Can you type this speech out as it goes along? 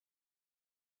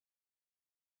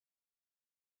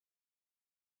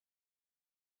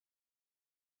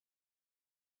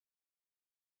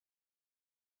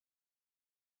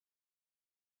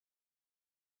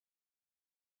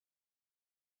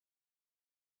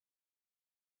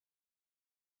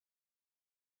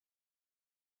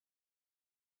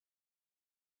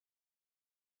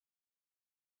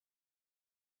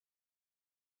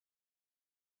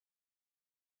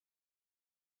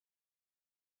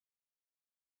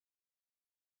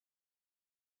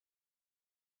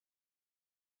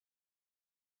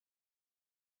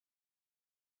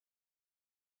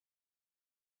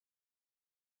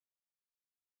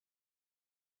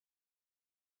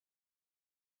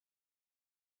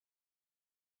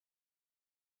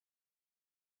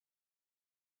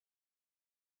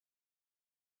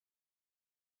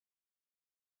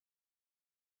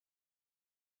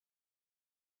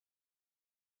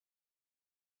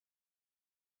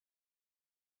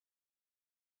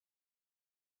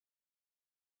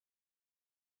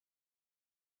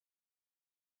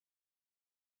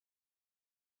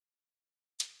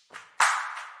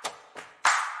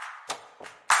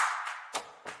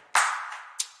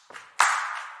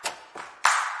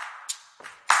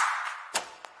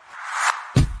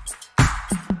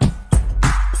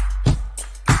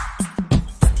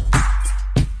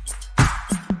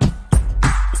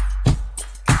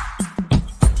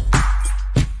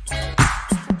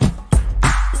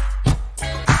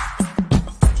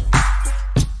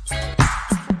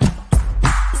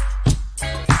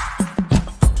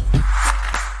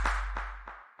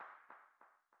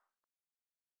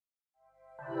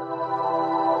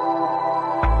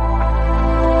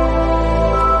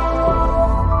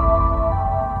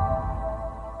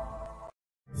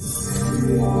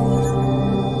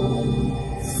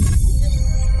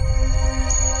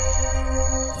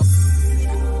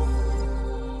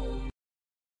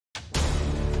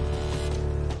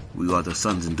We are the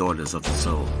sons and daughters of the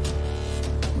soul.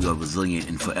 We are resilient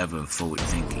and forever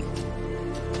forward-thinking.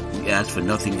 We ask for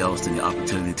nothing else than the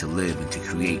opportunity to live and to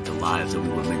create the lives that we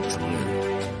were meant to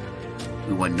live.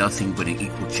 We want nothing but an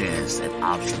equal chance at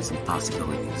options and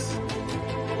possibilities.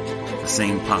 The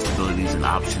same possibilities and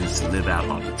options to live out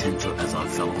our potential as our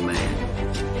fellow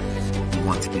man. We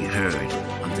want to be heard,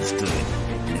 understood,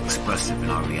 and expressive in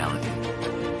our reality.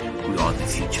 We are the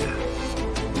future.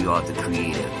 We are the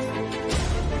creative.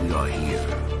 We are here.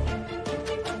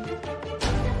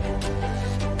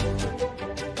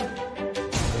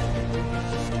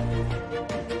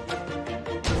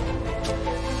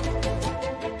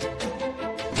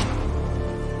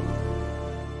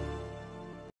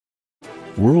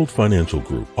 World Financial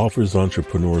Group offers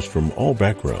entrepreneurs from all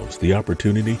backgrounds the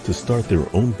opportunity to start their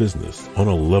own business on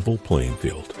a level playing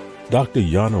field. Dr.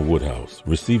 Jana Woodhouse,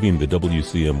 receiving the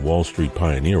WCM Wall Street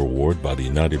Pioneer Award by the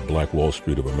United Black Wall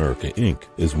Street of America, Inc.,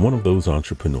 is one of those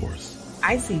entrepreneurs.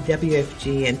 I see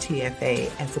WFG and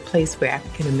TFA as a place where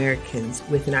African Americans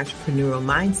with an entrepreneurial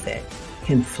mindset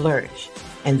can flourish.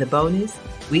 And the bonus,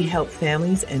 we help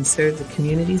families and serve the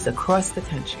communities across the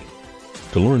country.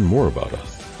 To learn more about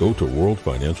us, go to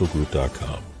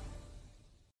worldfinancialgroup.com.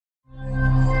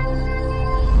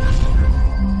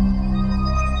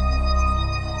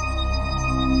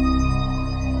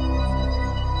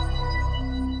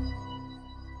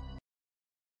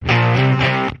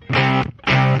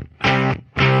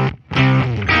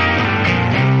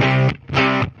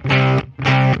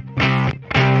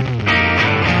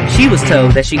 She was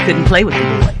told that she couldn't play with the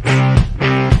boys.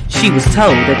 She was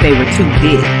told that they were too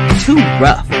big, too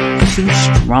rough, too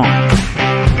strong.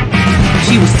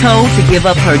 She was told to give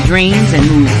up her dreams and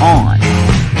move on.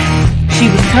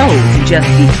 She was told to just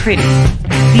be pretty,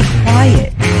 be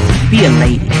quiet, be a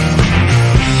lady.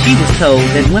 She was told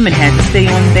that women had to stay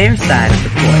on their side of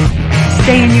the court,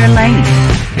 stay in your lane.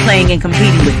 Playing and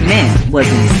competing with men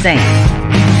was insane.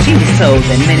 She was told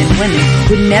that men and women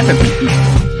would never be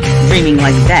equal. Dreaming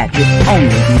like that would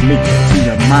only be lethal to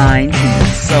your mind, to your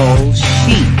soul.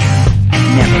 She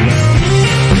never listened.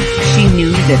 She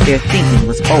knew that their thinking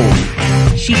was old.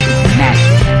 She is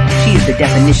magic. She is the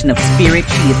definition of spirit.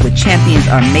 She is what champions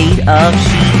are made of.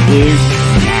 She is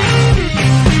now.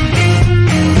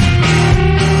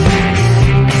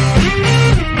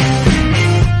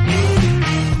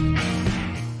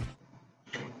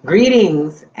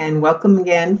 Greetings and welcome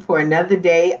again for another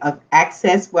day of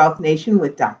Access Wealth Nation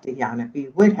with Dr. Jana B.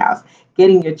 Woodhouse,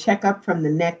 getting your checkup from the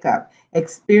neck up,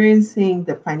 experiencing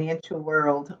the financial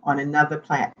world on another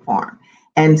platform.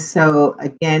 And so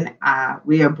again,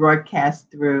 we are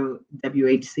broadcast through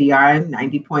WHCR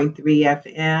 90.3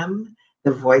 FM,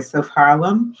 the voice of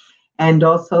Harlem, and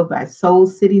also by Soul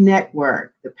City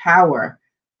Network, the power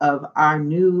of our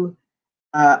new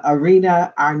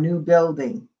arena, our new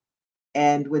building.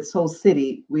 And with Soul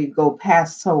City, we go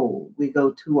past soul, we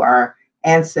go to our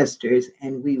ancestors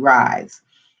and we rise.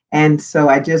 And so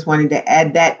I just wanted to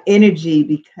add that energy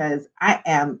because I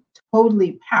am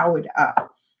totally powered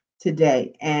up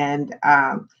today. And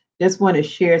just want to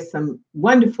share some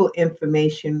wonderful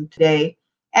information today.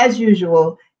 As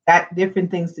usual, got different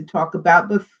things to talk about.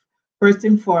 But first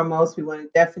and foremost, we want to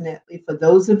definitely, for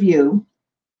those of you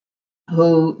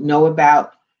who know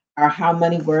about or How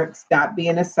Money Works, Stop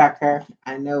Being a Sucker.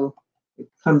 I know it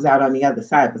comes out on the other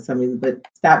side for some reason, but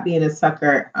Stop Being a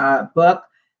Sucker book.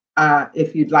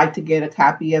 If you'd like to get a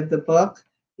copy of the book,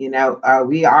 we've got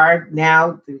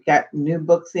new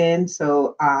books in,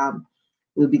 so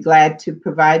we'll be glad to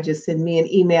provide. Just send me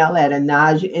an email at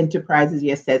Anaj Enterprises.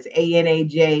 Yes, that's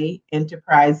ANAJ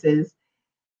Enterprises,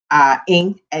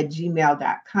 Inc. at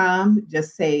gmail.com.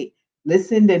 Just say,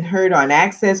 listened and heard on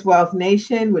Access Wealth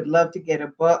Nation, would love to get a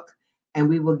book and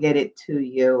we will get it to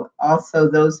you. Also,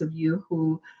 those of you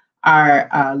who are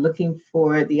looking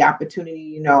for the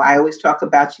opportunity, I always talk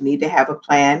about you need to have a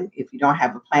plan. If you don't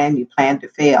have a plan, you plan to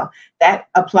fail. That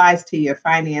applies to your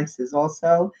finances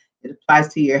also. It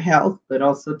applies to your health, but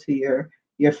also to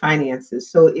your finances.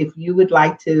 So if you would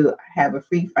like to have a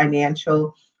free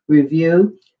financial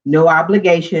review, no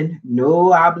obligation,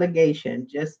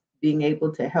 just being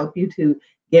able to help you to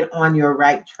get on your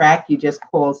right track, you just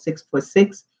call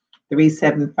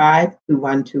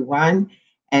 646-375-2121,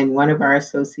 and one of our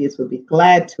associates will be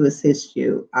glad to assist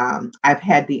you. I've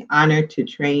had the honor to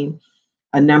train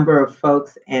a number of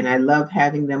folks, and I love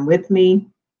having them with me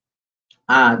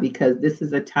because this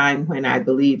is a time when I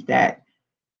believe that,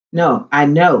 I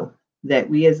know that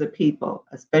we as a people,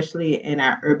 especially in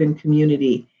our urban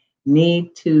community,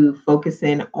 need to focus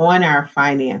in on our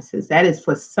finances. That is,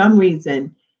 for some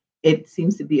reason, it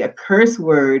seems to be a curse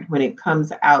word when it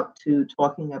comes out to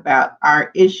talking about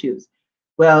our issues.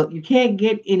 Well, you can't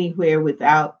get anywhere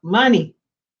without money,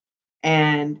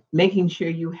 and making sure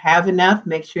you have enough,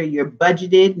 make sure you're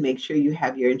budgeted, make sure you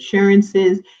have your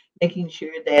insurances, making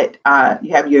sure that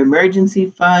you have your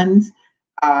emergency funds,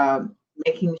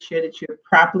 making sure that you're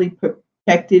properly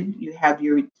protected. You have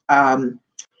your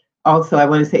also, I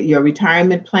want to say your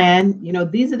retirement plan. You know,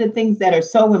 these are the things that are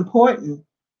so important,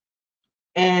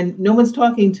 and no one's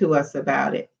talking to us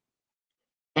about it.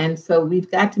 And so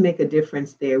we've got to make a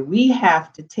difference there. We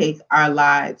have to take our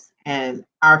lives and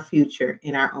our future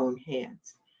in our own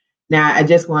hands. Now, I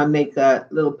just want to make a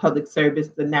little public service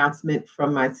announcement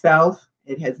from myself.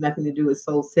 It has nothing to do with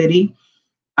Soul City.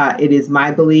 It is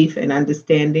my belief and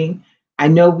understanding. I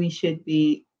know we should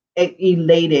be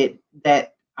elated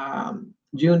that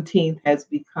Juneteenth has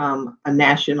become a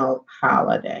national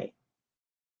holiday.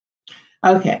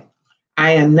 Okay,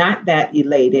 I am not that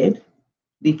elated,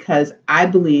 because I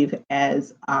believe,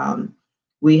 as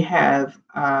we have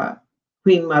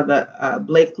Queen Mother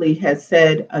Blakely has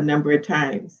said a number of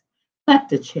times, cut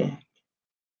the check.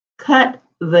 Cut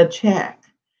the check.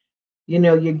 You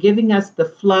know, you're giving us the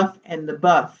fluff and the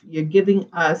buff. You're giving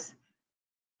us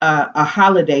a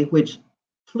holiday, which,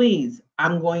 please,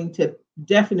 I'm going to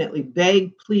definitely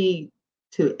beg, plead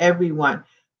to everyone,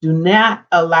 do not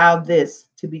allow this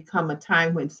to become a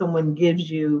time when someone gives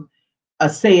you a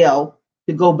sale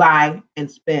to go buy and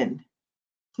spend.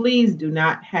 Please do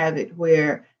not have it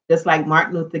where, just like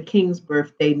Martin Luther King's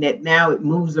birthday, that now it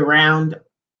moves around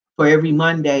for every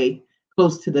Monday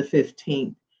close to the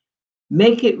 15th.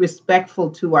 Make it respectful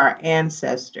to our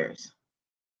ancestors.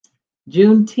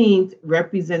 Juneteenth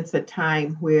represents a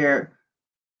time where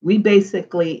we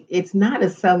basically, it's not a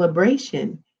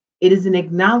celebration. It is an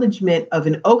acknowledgement of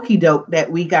an okie doke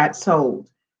that we got sold.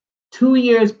 2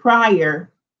 years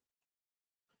prior,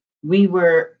 we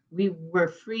were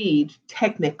freed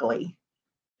technically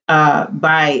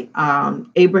by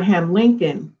Abraham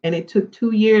Lincoln, and it took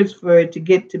 2 years for it to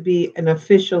get to be an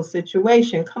official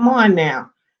situation. Come on now,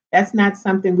 that's not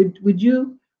something. Would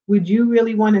you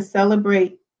really want to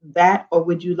celebrate that, or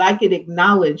would you like it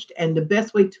acknowledged? And the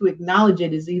best way to acknowledge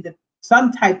it is either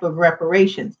some type of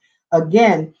reparations.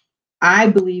 Again, I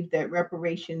believe that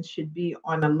reparations should be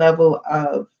on a level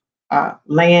of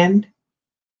land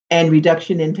and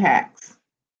reduction in tax,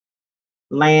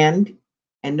 land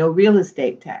and no real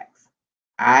estate tax.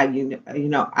 I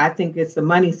think it's a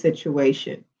money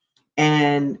situation,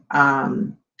 and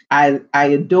I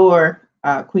adore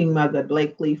Queen Mother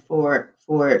Blakely for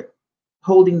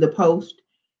holding the post.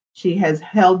 She has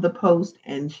held the post,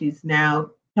 and she's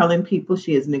now telling people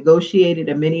she has negotiated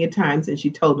it many a times, and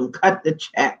she told them, cut the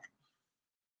check.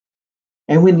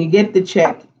 And when you get the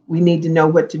check, we need to know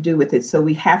what to do with it. So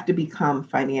we have to become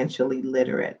financially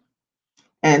literate.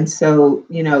 And so,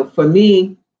 for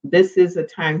me, this is a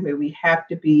time where we have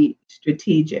to be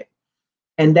strategic.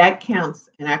 And that counts.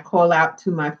 And I call out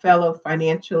to my fellow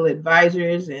financial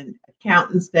advisors and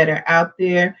accountants that are out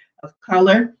there of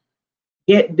color.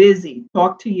 Get busy,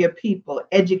 talk to your people,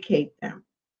 educate them.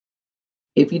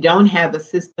 If you don't have a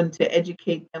system to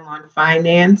educate them on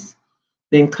finance,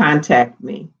 then contact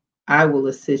me. I will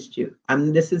assist you.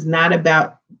 This is not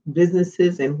about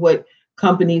businesses and what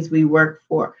companies we work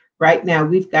for. Right now,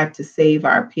 we've got to save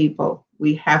our people.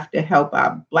 We have to help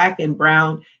our Black and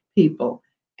brown people.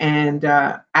 And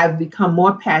I've become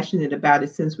more passionate about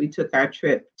it since we took our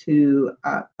trip to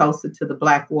Tulsa, to the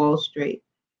Black Wall Street.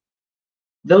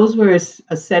 Those were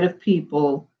a set of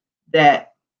people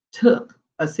that took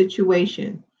a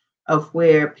situation of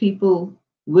where people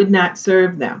would not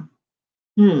serve them.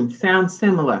 Sounds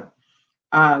similar.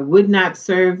 Would not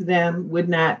serve them, would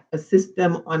not assist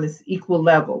them on this equal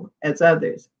level as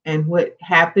others. And what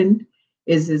happened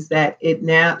is that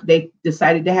they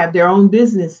decided to have their own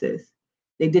businesses.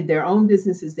 They did their own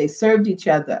businesses. They served each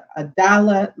other. A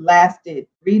dollar lasted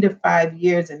 3 to 5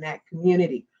 years in that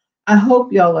community. I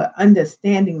hope y'all are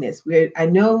understanding this. I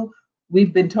know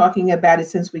we've been talking about it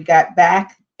since we got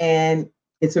back, and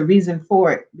it's a reason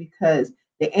for it, because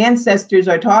the ancestors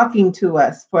are talking to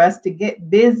us for us to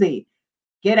get busy,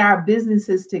 get our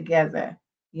businesses together,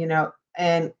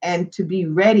 and to be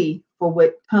ready for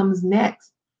what comes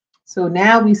next. So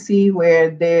now we see where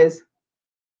there's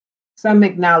some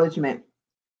acknowledgement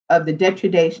of the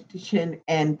degradation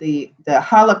and the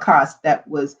Holocaust that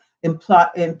was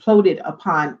imploded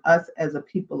upon us as a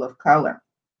people of color.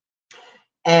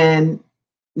 And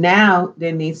now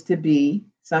there needs to be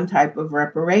some type of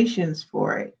reparations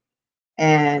for it.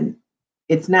 And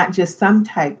it's not just some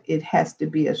type, it has to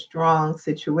be a strong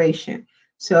situation.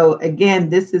 So again,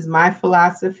 this is my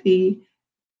philosophy.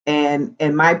 And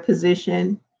my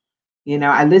position,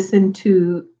 I listen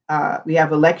to, we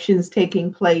have elections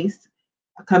taking place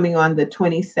coming on the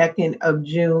 22nd of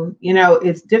June.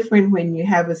 It's different when you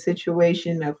have a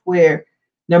situation of where,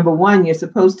 number one, you're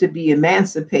supposed to be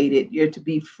emancipated, you're to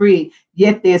be free,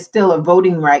 yet there's still a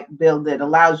voting right bill that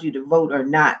allows you to vote or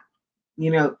not.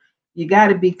 You got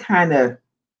to be kind of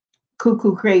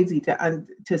cuckoo crazy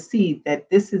to see that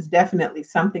this is definitely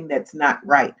something that's not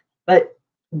right. But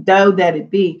though that it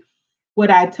be,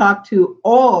 would I talk to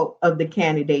all of the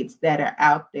candidates that are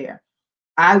out there?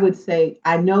 I would say,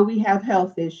 I know we have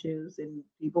health issues and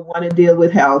people want to deal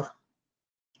with health.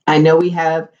 I know we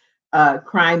have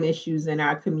crime issues in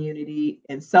our community,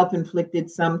 and self-inflicted,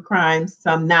 some crimes,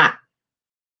 some not.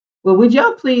 Well, would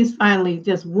y'all please finally,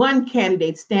 just one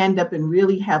candidate, stand up and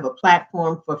really have a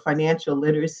platform for financial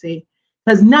literacy?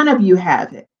 Because none of you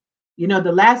have it.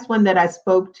 The last one that I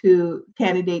spoke to,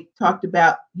 candidate talked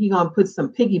about he gonna put some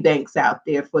piggy banks out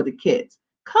there for the kids.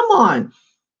 Come on.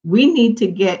 We need to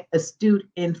get astute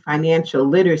in financial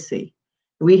literacy.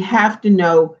 We have to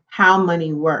know how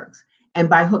money works, and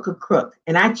by hook or crook.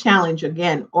 And I challenge,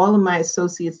 again, all of my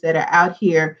associates that are out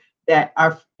here that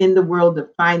are in the world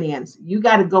of finance, you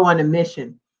got to go on a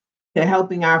mission to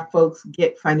helping our folks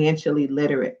get financially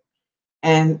literate.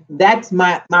 And that's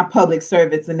my public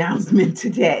service announcement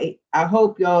today. I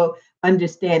hope y'all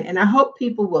understand, and I hope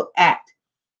people will act.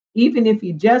 Even if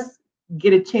you just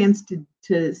get a chance to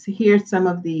hear some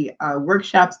of the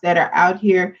workshops that are out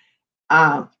here.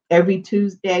 Every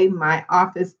Tuesday, my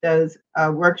office does a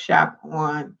workshop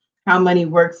on how money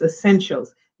works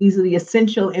essentials. These are the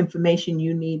essential information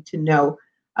you need to know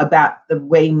about the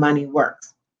way money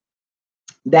works.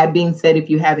 That being said, if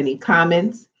you have any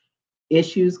comments,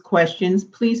 issues, questions,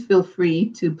 please feel free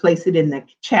to place it in the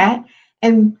chat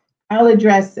and I'll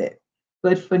address it.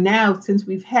 But for now, since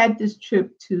we've had this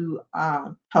trip to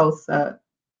Tulsa,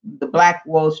 the Black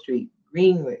Wall Street,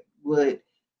 Greenwood,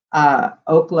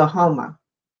 Oklahoma,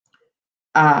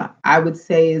 I would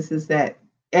say is that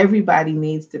everybody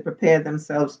needs to prepare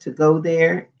themselves to go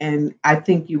there. And I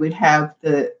think you would have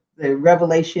the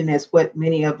revelation as what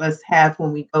many of us have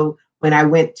when I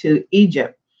went to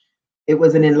Egypt. It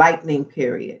was an enlightening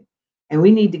period. And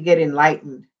we need to get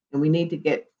enlightened and we need to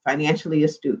get financially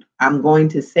astute. I'm going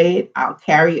to say it, I'll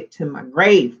carry it to my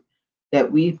grave,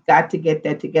 that we've got to get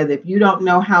that together. If you don't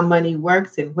know how money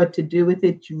works and what to do with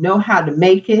it, you know how to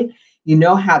make it, you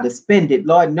know how to spend it.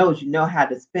 Lord knows you know how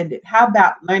to spend it. How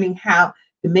about learning how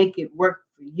to make it work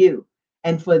for you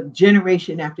and for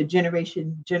generation after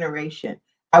generation?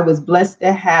 I was blessed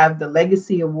to have the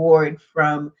Legacy Award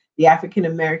from the African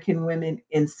American women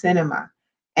in cinema.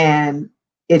 And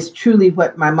it's truly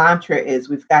what my mantra is.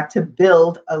 We've got to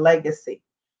build a legacy.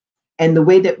 And the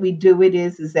way that we do it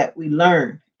is that we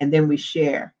learn and then we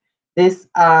share. This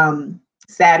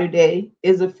Saturday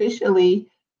is officially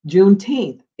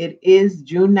Juneteenth. It is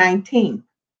June 19th.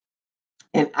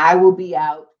 And I will be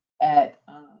out at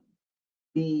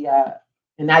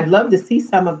and I'd love to see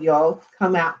some of y'all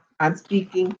come out. I'm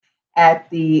speaking at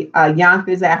the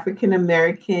Yonkers African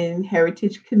American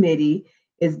Heritage Committee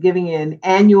is giving an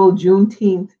annual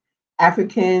Juneteenth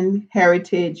African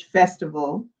Heritage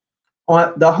Festival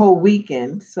on the whole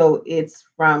weekend. So it's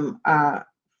from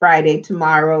Friday,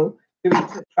 tomorrow, 3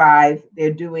 to 5.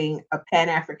 They're doing a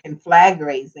Pan-African flag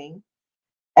raising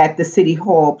at the City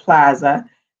Hall Plaza.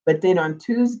 But then on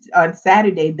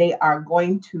Saturday, they are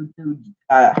going to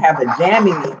have a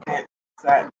jamming event,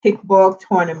 kickball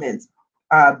tournaments,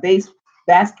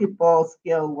 basketball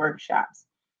skill workshops,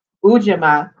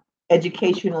 Ujama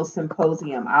Educational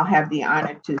Symposium. I'll have the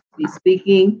honor to be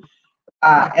speaking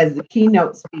as the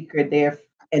keynote speaker there,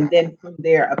 and then from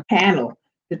there, a panel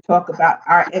to talk about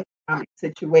our economic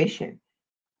situation.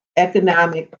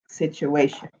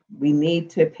 We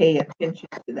need to pay attention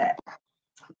to that.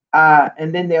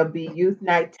 And then there'll be Youth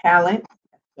Night Talent,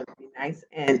 that's going to be nice,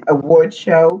 and award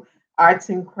show, arts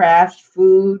and crafts,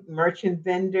 food, merchant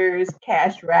vendors,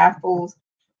 cash raffles,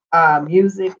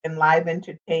 music and live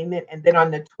entertainment. And then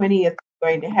on the 20th, we're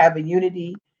going to have a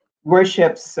unity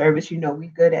worship service. We're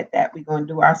good at that. We're going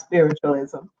to do our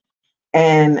spiritualism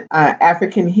and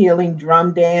African healing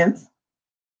drum dance.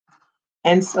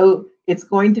 And so it's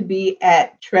going to be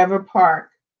at Trevor Park,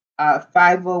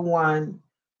 501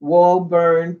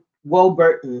 Wolburton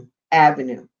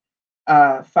Avenue,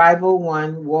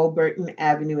 501 Wolburton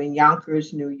Avenue in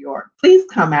Yonkers, New York. Please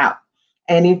come out.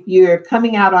 And if you're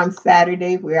coming out on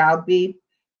Saturday, where I'll be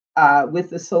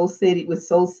with Soul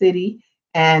City,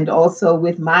 and also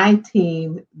with my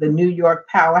team, the New York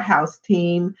Powerhouse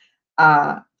team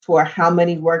for How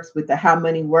Money Works with the How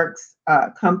Money Works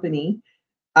company,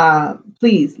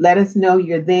 Please let us know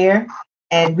you're there.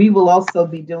 And we will also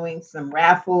be doing some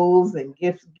raffles and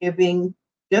gift giving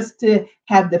just to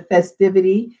have the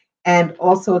festivity and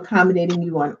also accommodating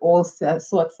you on all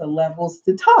sorts of levels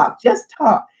to talk, just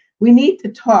talk. We need to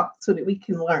talk so that we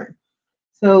can learn.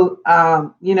 So,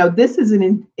 this is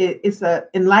it's a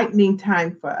enlightening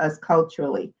time for us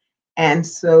culturally. And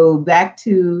so back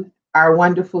to our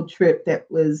wonderful trip that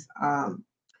was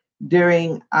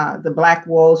during the Black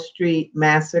Wall Street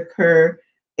massacre,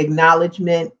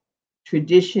 acknowledgement,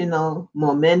 traditional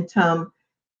momentum,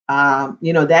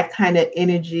 that kind of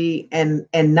energy and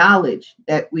knowledge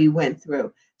that we went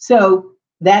through. So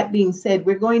that being said,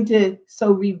 we're going to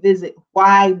revisit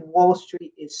why Wall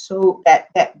Street is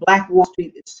that Black Wall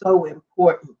Street is so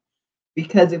important.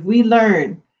 Because if we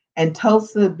learn and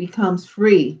Tulsa becomes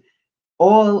free,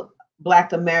 all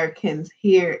Black Americans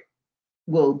here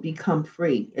will become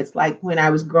free. It's like when I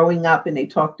was growing up and they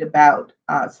talked about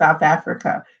South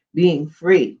Africa being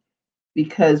free,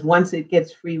 because once it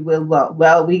gets free,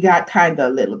 we got kind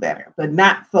of a little better, but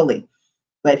not fully.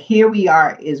 But here we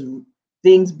are, is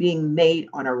things being made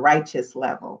on a righteous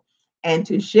level. And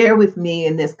to share with me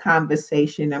in this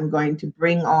conversation, I'm going to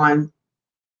bring on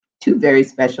two very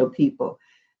special people.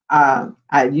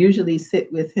 I usually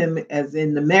sit with him as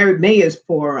in the Mayor's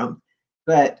Forum,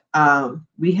 but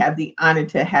we have the honor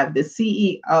to have the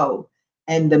CEO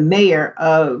and the mayor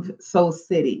of Soul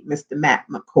City, Mr. Matt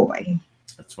McCoy.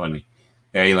 That's funny.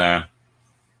 Hey, Lara.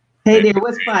 Hey there,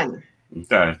 what's funny? You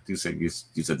said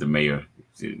the mayor.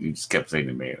 You just kept saying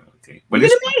the mayor. Okay, but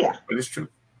it's the mayor. But it's true.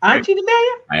 Aren't you the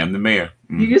mayor? I am the mayor.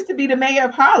 You used to be the mayor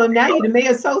of Harlem. Now you're the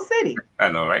mayor of Soul City. I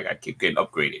know, right? I keep getting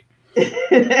upgraded.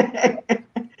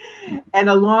 And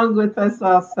along with us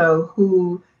also,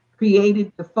 who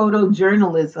created the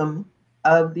photojournalism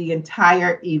of the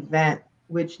entire event,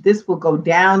 which this will go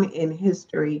down in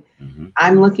history. Mm-hmm.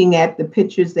 I'm looking at the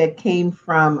pictures that came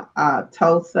from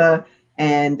Tulsa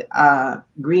and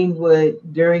Greenwood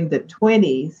during the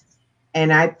 20s.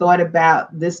 And I thought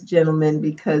about this gentleman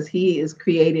because he has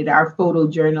created our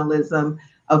photojournalism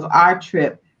of our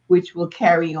trip, which will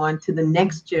carry on to the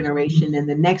next generation and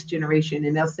the next generation.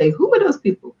 And they'll say, who are those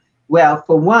people? Well,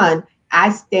 for one, I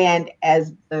stand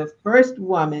as the first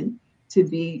woman to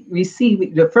be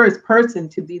receiving, the first person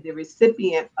to be the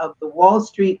recipient of the Wall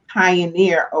Street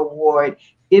Pioneer Award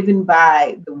given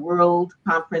by the World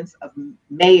Conference of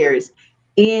Mayors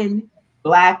in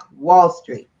Black Wall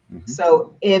Street. Mm-hmm.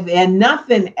 So if and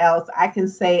nothing else, I can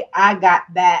say I got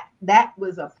that. That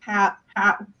was a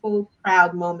powerful,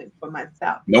 proud moment for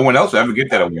myself. No one else will ever get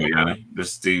that award, Jana.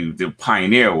 This the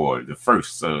Pioneer Award, the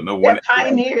first. So no one.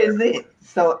 Pioneer is it.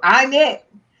 So I'm it.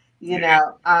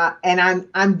 And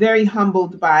I'm very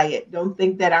humbled by it. Don't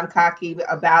think that I'm cocky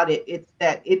about it. It's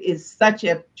that it is such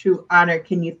a true honor.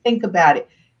 Can you think about it?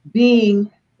 Being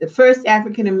the first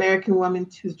African American woman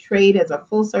to trade as a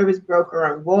full service broker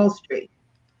on Wall Street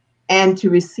and to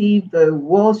receive the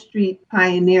Wall Street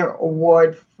Pioneer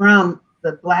Award from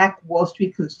the Black Wall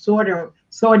Street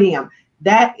Consortium.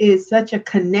 That is such a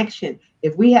connection.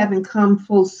 If we haven't come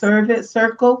full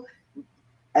circle,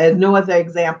 there's no other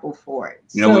example for it.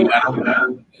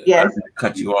 Yes. I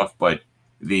cut you off, but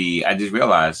I just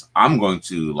realized I'm going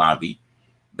to lobby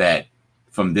that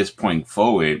from this point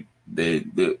forward, the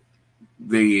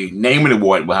name of the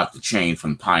award will have to change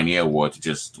from Pioneer Award to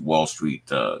just Wall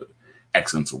Street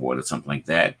Excellence Award or something like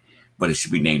that. But it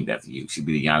should be named after you. It should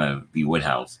be the Jana B.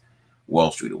 Woodhouse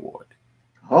Wall Street Award.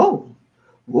 Oh,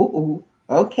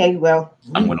 okay. Well,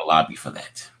 I'm going to lobby for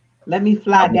that. Let me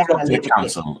fly down a little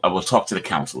bit. I will talk to the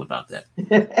council about that.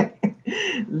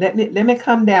 let me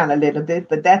come down a little bit,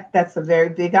 but that's a very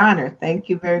big honor. Thank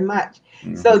you very much.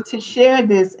 Mm-hmm. So to share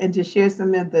this and to share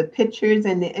some of the pictures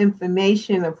and the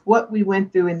information of what we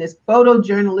went through in this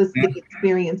photojournalistic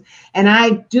experience, and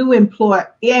I do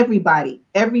implore everybody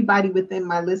within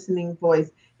my listening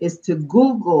voice is to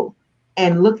Google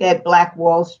and look at Black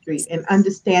Wall Street and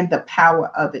understand the power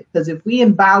of it. Because if we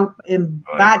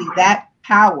embody that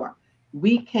power,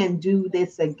 we can do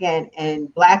this again,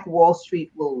 and Black Wall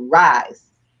Street will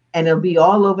rise, and it'll be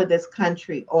all over this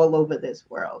country, all over this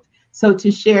world. So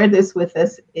to share this with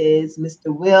us is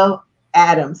Mr. Will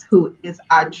Adams, who is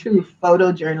our true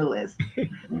photojournalist.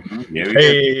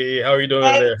 Hey, how are you doing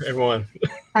there, everyone?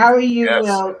 How are you,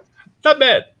 Will? Not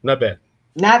bad. Not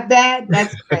bad?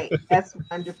 That's great. That's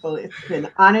wonderful. It's an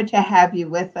honor to have you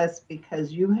with us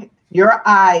because your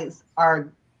eyes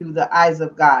are through the eyes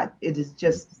of God. It is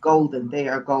just golden. They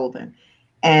are golden.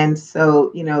 And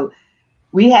so,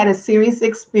 we had a serious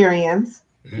experience.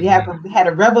 We had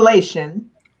a revelation.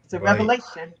 It's a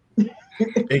revelation.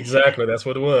 Exactly. That's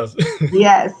what it was.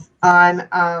 Yes.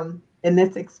 On in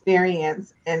this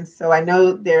experience. And so I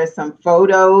know there are some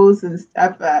photos and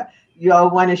stuff. You all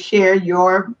want to share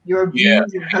your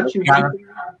views and what you went through?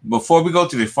 Before we go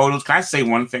to the photos, can I say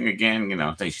one thing again? You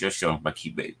know, thanks your show, but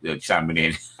keep it chiming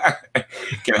in.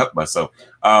 Can't help myself.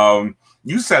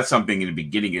 You said something in the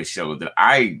beginning of the show that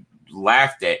I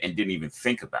laughed at and didn't even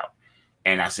think about.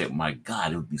 And I said, my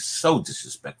God, it would be so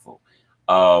disrespectful.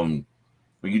 When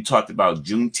you talked about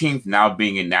Juneteenth now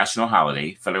being a national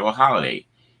holiday, federal holiday,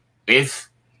 if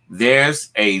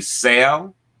there's a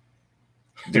sale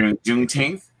during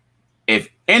Juneteenth, if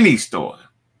any store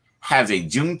has a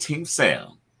Juneteenth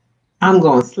sale, I'm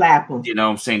going to slap them. You know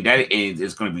what I'm saying? That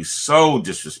is going to be so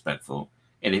disrespectful.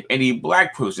 And if any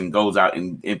black person goes out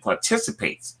and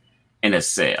participates in a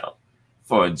sale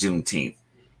for a Juneteenth,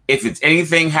 if it's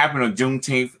anything happening on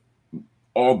Juneteenth,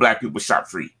 all black people shop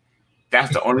free.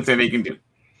 That's the only thing they can do.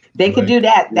 They can do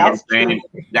that. That's true.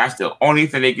 That's the only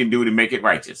thing they can do to make it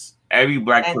righteous. Every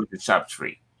black person shops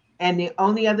free. And the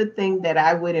only other thing that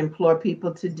I would implore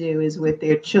people to do is with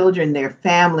their children, their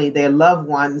family, their loved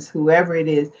ones, whoever it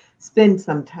is, spend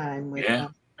some time with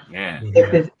them. Yeah.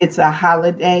 If it's a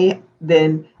holiday,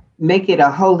 then make it a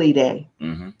holy day.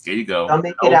 Mm-hmm. There you go. Don't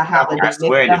make it a holiday. I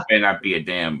swear there better not be a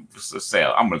damn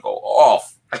sale. I'm gonna go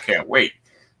off. I can't wait.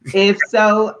 If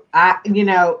so,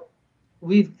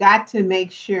 we've got to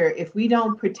make sure if we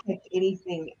don't protect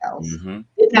anything else,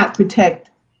 did not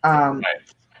protect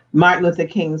Martin Luther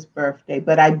King's birthday.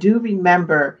 But I do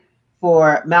remember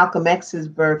for Malcolm X's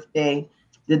birthday,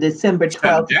 the December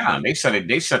 12th.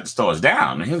 They shut the stores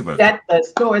down. Shut the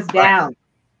stores down.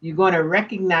 You're going to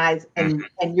recognize and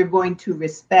you're going to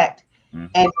respect.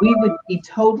 And we would be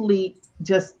totally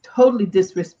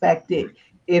disrespected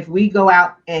if we go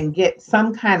out and get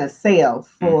some kind of sale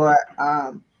for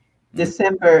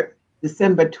December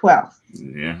 12th.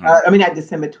 I mean, not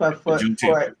December 12th, for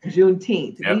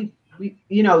Juneteenth. Yep. We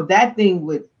that thing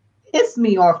would piss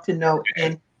me off to no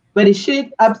end, but it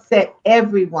should upset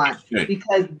everyone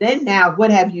because then now what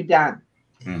have you done?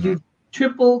 You've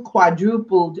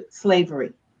quadrupled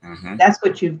slavery. That's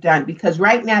what you've done, because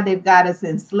right now they've got us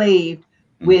enslaved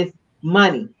with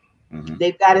money.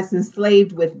 They've got us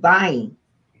enslaved with buying.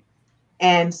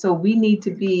 And so we need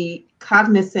to be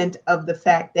cognizant of the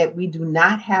fact that we do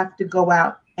not have to go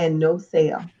out and no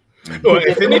sale. Well,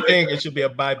 if anything, it should be a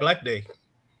Buy Black Day.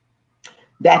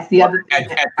 That's the other thing.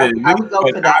 I would go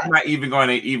for that. I'm not even going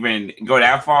to go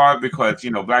that far because,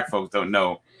 black folks don't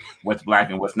know what's black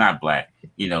and what's not black.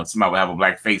 Somebody will have a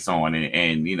black face on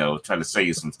and try to sell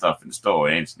you some stuff in the store,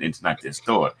 and it's not their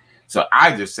store. So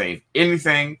I just say, if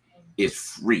anything, it's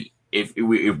free. If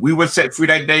we were set free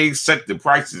that day, set the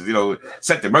prices,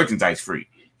 set the merchandise free.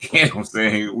 You know what I'm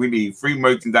saying? We need free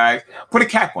merchandise. Put a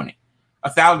cap on it.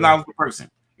 $1,000 per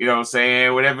person. You know what I'm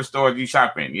saying? Whatever store you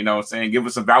shop in, you know what I'm saying? Give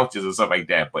us some vouchers or stuff like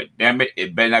that. But damn it,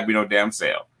 it better not be no damn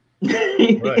sale.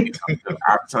 Right.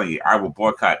 I'm telling you, I will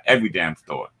boycott every damn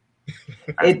store.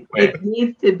 It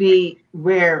needs to be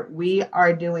where we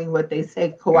are doing what they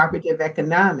say, cooperative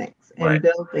economics, and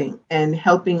building and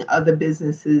helping other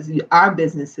businesses, our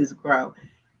businesses grow,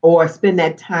 or spend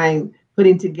that time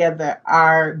putting together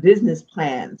our business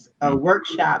plans,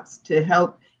 workshops to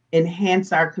help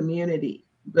enhance our community.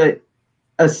 But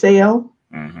a sale,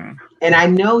 and I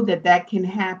know that can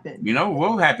happen.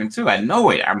 Will happen too. I know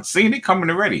it. I'm seeing it coming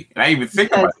already, and I even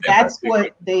think about that. That's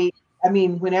what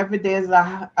whenever there's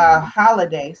a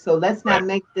holiday, so let's not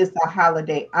make this a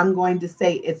holiday. I'm going to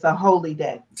say it's a holy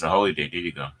day. It's a holy day. There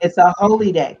you go. It's a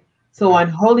holy day. So on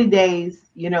holy days,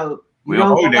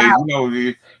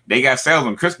 they got sales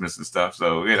on Christmas and stuff.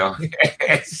 So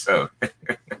so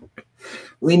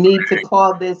we need to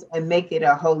call this and make it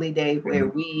a holy day where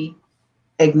we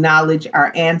acknowledge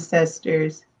our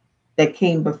ancestors that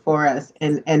came before us.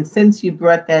 And since you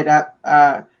brought that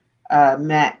up,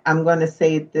 Matt, I'm going to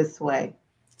say it this way.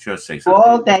 Sure, say something.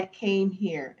 All that came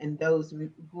here and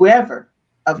whoever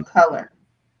of color,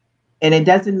 and it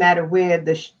doesn't matter where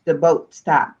the boat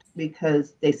stopped,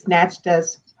 because they snatched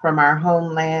us from our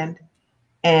homeland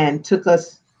and took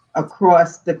us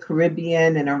across the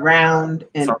Caribbean and around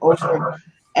and over.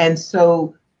 And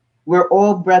so we're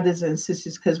all brothers and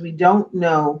sisters, because we don't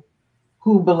know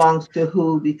who belongs to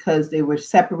who, because they were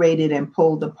separated and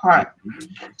pulled apart.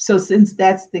 So since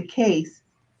that's the case,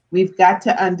 we've got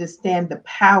to understand the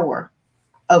power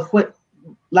of what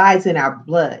lies in our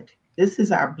blood. This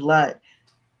is our blood.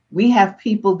 We have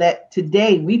people that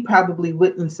today we probably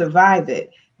wouldn't survive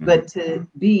it, but to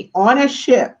be on a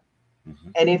ship,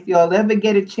 and if you'll ever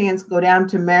get a chance, go down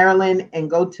to Maryland and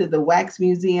go to the Wax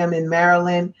Museum in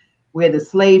Maryland, where the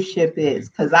slave ship is,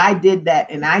 because I did that,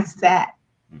 and I sat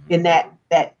in that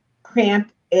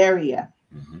cramped area,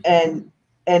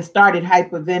 and started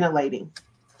hyperventilating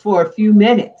for a few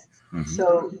minutes.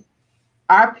 So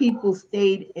our people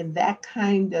stayed in that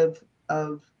kind of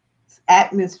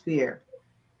atmosphere,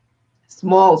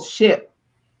 small ship,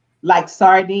 like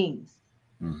sardines.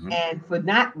 And for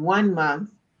not 1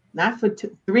 month, not for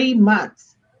 3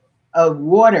 months of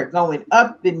water going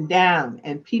up and down,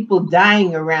 and people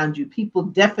dying around you, people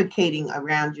defecating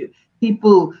around you,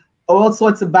 people, all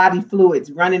sorts of body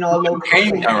fluids running all over.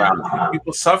 Pain around you,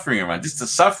 people suffering around, just the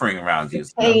suffering around you.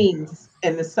 The pains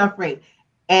and the suffering.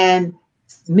 And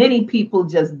many people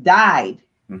just died,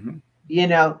 you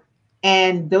know.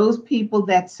 And those people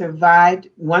that survived,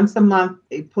 once a month,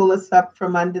 they pull us up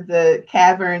from under the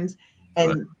caverns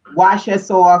and wash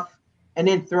us off and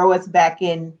then throw us back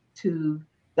into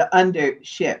the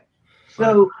undership.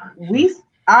 So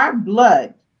our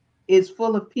blood is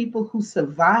full of people who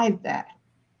survived it.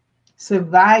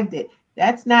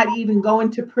 That's not even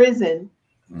going to prison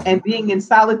and being in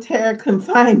solitary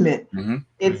confinement.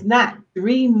 It's not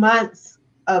 3 months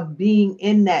of being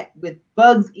in that with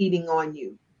bugs eating on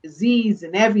you, disease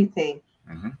and everything,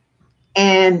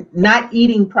 and not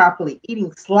eating properly,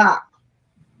 eating slop.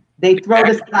 They throw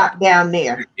the slop down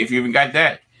there. If you even got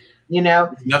that, you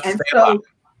know. And so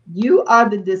you are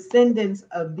the descendants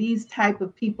of these type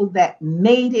of people that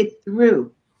made it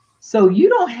through. So you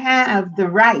don't have the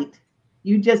right.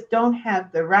 You just don't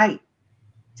have the right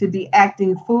to be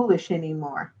acting foolish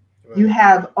anymore. You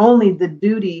have only the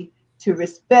duty to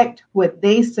respect what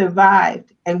they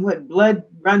survived and what blood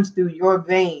runs through your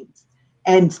veins,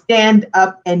 and stand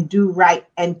up and do right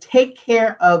and take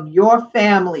care of your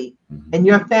family. And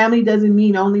your family doesn't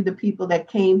mean only the people that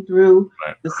came through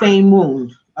the same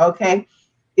wound. Okay.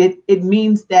 It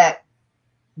means that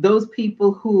those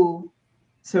people who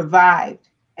survived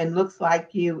and looks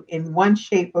like you in one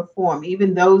shape or form,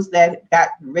 even those that got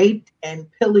raped and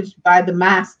pillaged by the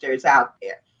masters out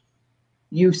there,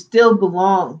 you still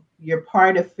belong. You're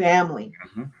part of family.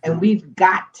 And we've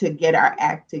got to get our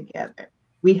act together.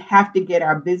 We have to get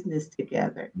our business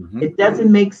together. It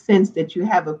doesn't make sense that you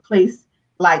have a place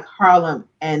like Harlem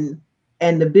and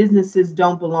the businesses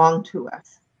don't belong to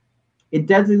us. It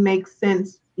doesn't make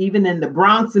sense even in the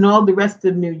Bronx and all the rest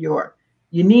of New York.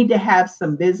 You need to have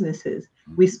some businesses.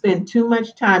 We spend too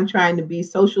much time trying to be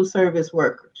social service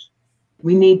workers.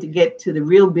 We need to get to the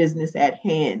real business at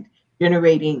hand,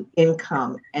 generating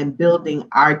income and building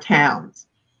our towns.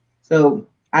 So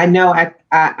I know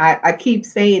I keep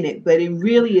saying it, but it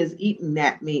really is eating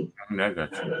at me.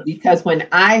 Because when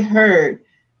I heard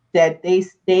that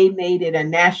they made it a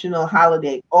national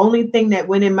holiday, only thing that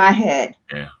went in my head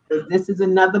was this is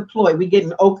another ploy. We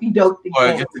getting okey doke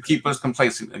again. Just to keep us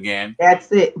complacent again.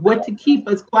 That's it. What to keep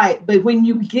us quiet. But when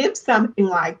you give something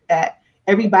like that,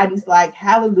 everybody's like,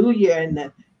 hallelujah.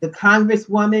 And the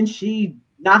congresswoman, she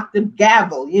knocked the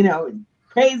gavel, you know,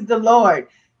 praise the Lord.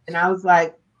 And I was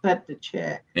like, cut the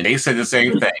check. And they said the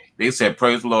same thing. They said,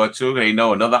 praise the Lord too. They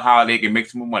know another holiday can make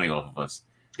some more money off of us.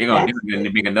 They're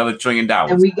gonna make another $1 trillion.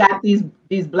 And we got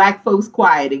these black folks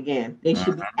quiet again. They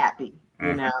should be happy,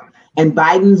 you know. And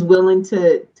Biden's willing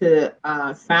to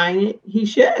sign it. He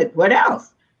should. What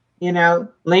else? You know,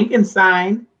 Lincoln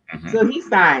signed, so he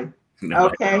signed.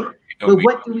 Okay. But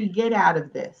what do we get out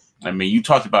of this? I mean, you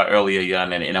talked about earlier,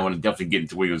 Jana, and I want to definitely get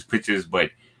into where those pictures,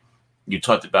 but you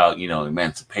talked about, you know,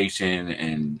 emancipation,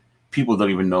 and people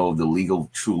don't even know the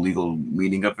true legal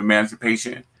meaning of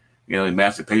emancipation. You know,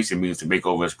 emancipation means to make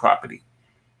over his property,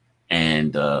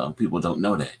 and people don't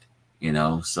know that. You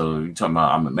know, so you're talking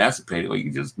about I'm emancipated, or you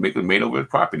can just make it made over his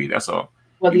property. That's all.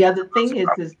 Well, the other thing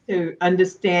is to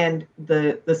understand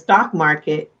the stock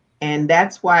market, and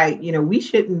that's why, you know, we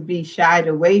shouldn't be shied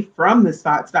away from the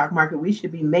stock market. We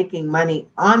should be making money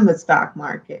on the stock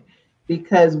market,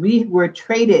 because we were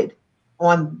traded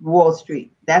on Wall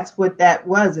Street. That's what that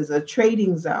was, is a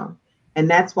trading zone. And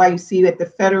that's why you see at the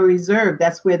Federal Reserve,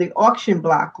 that's where the auction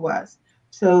block was.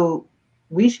 So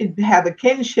we should have a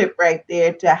kinship right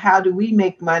there to how do we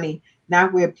make money,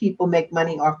 not where people make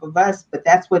money off of us. But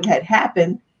that's what had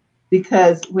happened,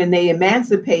 because when they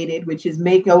emancipated, which is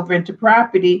make over into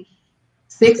property,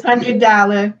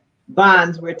 $600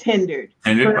 bonds were tendered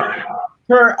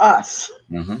per us.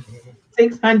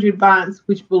 600 bonds,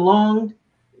 which belonged,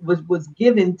 was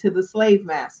given to the slave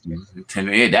masters.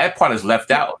 That part is left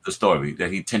out of the story,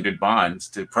 that he tendered bonds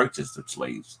to purchase the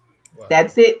slaves. Wow.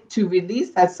 That's it, to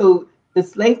release us. So the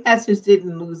slave masters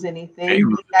didn't lose anything. They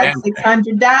got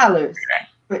 $600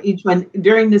 for each one.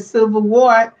 During the Civil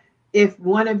War, if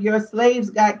one of your slaves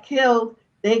got killed,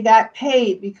 they got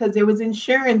paid because there was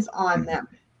insurance on them.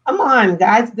 Come on,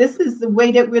 guys. This is the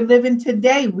way that we're living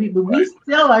today. We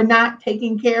still are not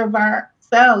taking care of our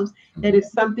ourselves that if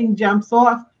something jumps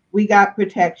off, we got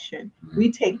protection.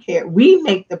 We take care. We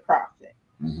make the profit.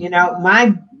 You know,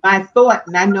 my thought,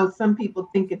 and I know some people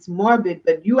think it's morbid,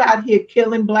 but you out here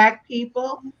killing Black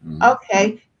people,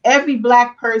 okay. Every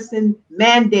Black person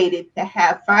mandated to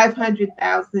have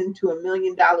 $500,000 to $1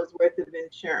 million worth of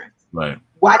insurance. Right.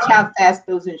 Watch how fast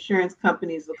those insurance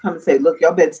companies will come and say, "Look,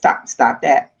 y'all better stop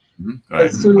that." Right.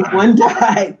 As soon as one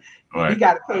died, right. we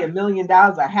got to pay $1 million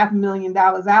or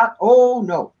 $500,000 out. Oh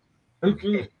no,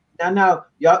 no,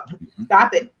 y'all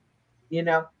stop it. You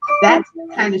know, that's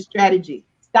the kind of strategy.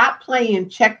 Stop playing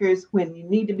checkers when you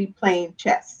need to be playing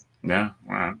chess. Yeah.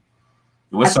 Wow.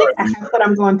 That's what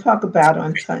I'm going to talk about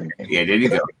on Sunday. Yeah, there you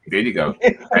go. There you go.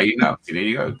 There you go. There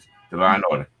you go. Divine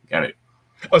order. Got it.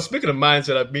 Oh, speaking of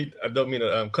mindset, I don't mean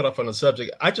to cut off on the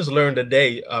subject. I just learned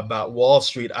today about Wall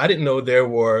Street. I didn't know there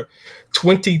were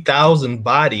 20,000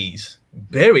 bodies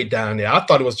buried down there. I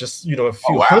thought it was just, you know, a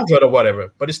few hundred or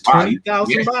whatever, but it's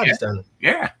 20,000 bodies down there.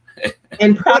 Yeah.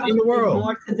 And probably in the world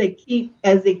more because they keep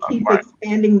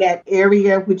expanding that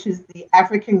area, which is the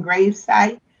African grave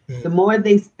site. The more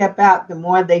they step out, the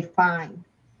more they find.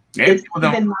 Yeah, it's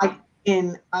even like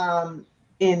in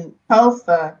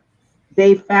Tulsa,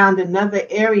 they found another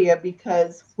area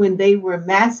because when they were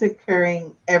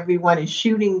massacring everyone and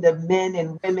shooting the men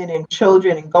and women and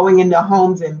children and going into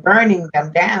homes and burning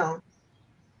them down,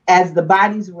 as the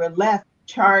bodies were left,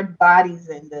 charred bodies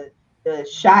and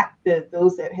those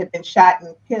that had been shot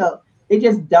and killed, they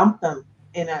just dumped them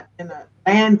in a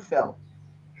landfill.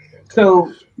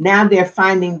 So now they're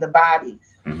finding the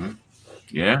bodies.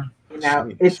 Yeah. You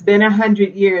know, it's been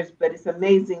 100 years, but it's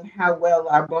amazing how well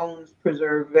our bones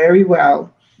preserve very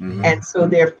well. And so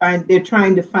they're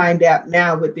trying to find out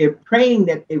now, but they're praying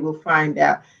that they will find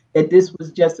out that this was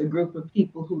just a group of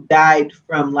people who died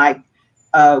from like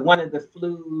one of the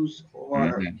flus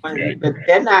or but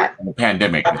they're not the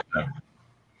pandemic.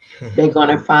 They're going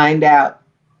to find out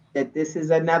that this is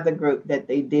another group that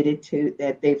they did it to,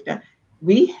 that they've done.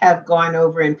 We have gone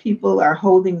over and people are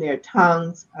holding their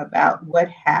tongues about what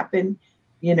happened,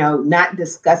 you know, not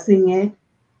discussing it.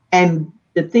 And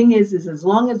the thing is as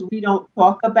long as we don't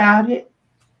talk about it,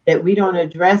 that we don't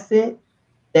address it,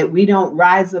 that we don't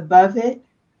rise above it,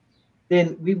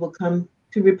 then we will come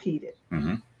to repeat it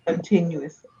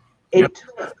continuously.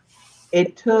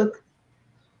 It took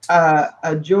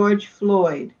a George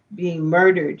Floyd being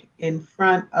murdered in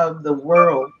front of the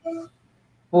world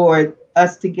for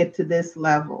us to get to this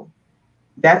level.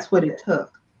 That's what it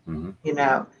took, you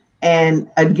know.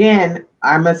 And again,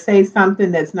 I must say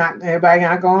something that's not, everybody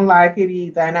not gonna like it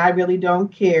either, and I really don't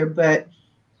care, but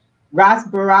Ras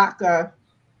Baraka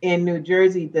in New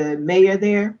Jersey, the mayor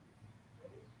there,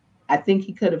 I think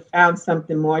he could have found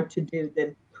something more to do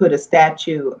than put a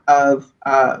statue of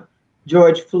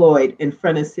George Floyd in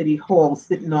front of City Hall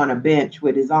sitting on a bench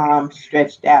with his arms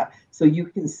stretched out so you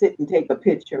can sit and take a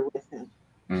picture with him.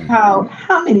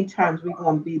 How many times we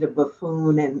gonna be the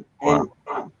buffoon and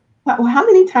how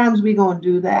many times we gonna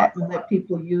do that and let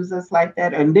people use us like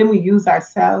that, and then we use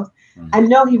ourselves? I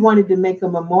know he wanted to make a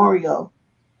memorial,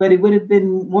 but it would have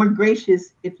been more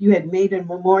gracious if you had made a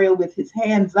memorial with his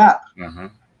hands up.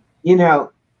 You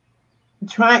know,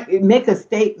 make a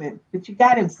statement, but you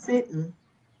got him sitting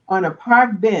on a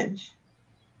park bench.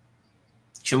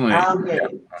 Chilling.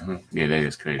 Yeah, that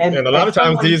is crazy. And a lot of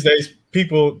times these days,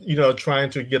 people, you know, trying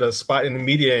to get a spot in the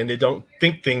media and they don't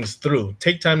think things through.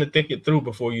 Take time to think it through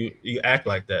before you act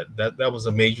like that. That was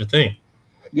a major thing.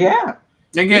 Yeah.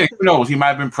 Again, who knows? He might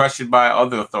have been pressured by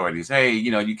other authorities. Hey,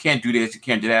 you know, you can't do this, you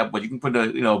can't do that, but you can put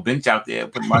a bench out there,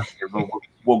 put my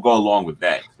we'll go along with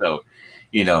that. So,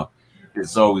 you know,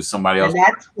 there's always somebody else. And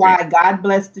that's why God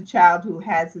bless the child who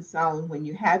has his own. When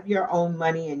you have your own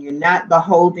money and you're not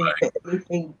beholden to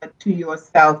anything but to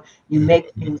yourself, you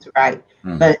make things right.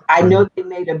 But I know they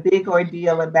made a big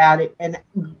ordeal about it. And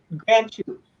grant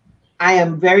you, I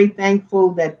am very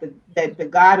thankful that the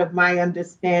God of my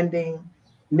understanding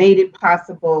made it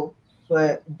possible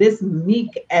for this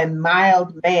meek and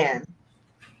mild man,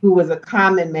 who was a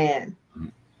common man,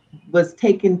 was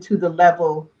taken to the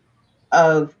level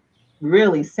of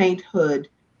really sainthood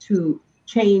to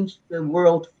change the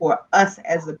world for us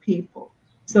as a people.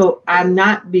 So I'm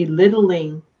not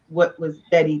belittling what was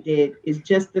that he did. It's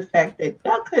just the fact that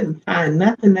y'all couldn't find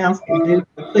nothing else to do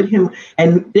to put him.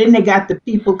 And then they got the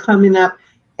people coming up,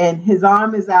 and his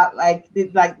arm is out like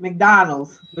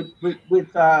McDonald's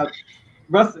with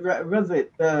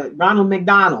Ronald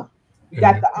McDonald. You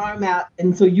got the arm out,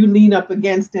 and so you lean up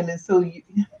against him, and so you.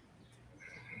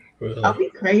 Are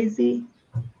we crazy?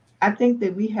 I think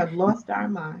that we have lost our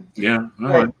mind. Yeah.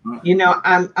 But you know,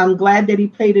 I'm glad that he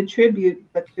paid a tribute.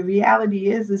 But the reality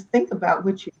is think about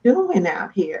what you're doing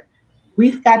out here.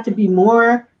 We've got to be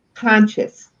more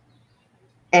conscious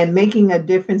and making a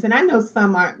difference. And I know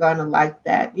some aren't going to like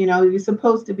that. You know, you're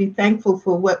supposed to be thankful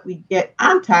for what we get.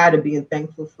 I'm tired of being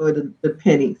thankful for the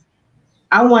pennies.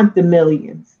 I want the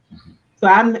millions. So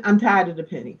I'm tired of the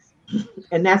pennies.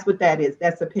 And that's what that is.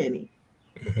 That's a penny.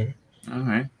 Mm-hmm. All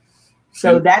right.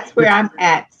 So that's where I'm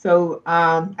at. So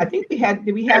I think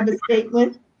did we have a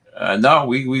statement? No,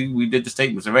 we did the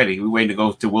statements already. We're waiting to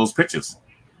go to Will's pictures.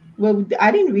 Well,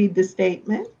 I didn't read the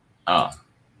statement. Oh,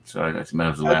 sorry, that's the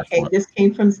last one. This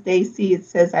came from Stacy. It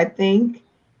says, I think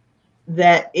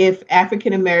that if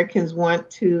African Americans want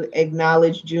to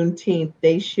acknowledge Juneteenth,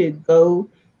 they should go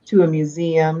to a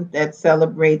museum that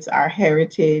celebrates our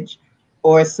heritage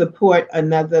or support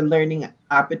another learning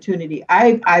opportunity.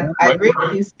 I agree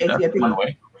with you, Stacy. That's one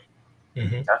way.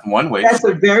 That's one way. That's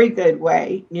a very good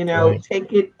way. You know,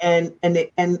 take it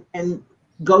and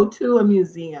go to a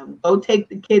museum. Go take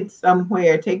the kids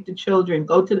somewhere. Take the children.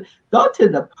 Go to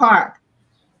the park.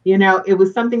 You know, it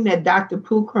was something that Dr.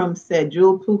 Pookrum said.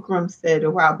 Jewel Pookrum said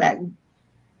a while back.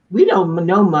 We don't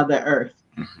know Mother Earth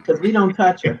because we don't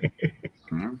touch her.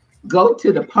 Go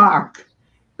to the park.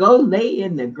 Go lay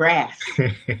in the grass.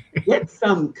 Get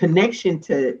some connection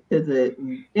to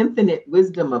the infinite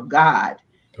wisdom of God.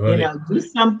 Right. You know, do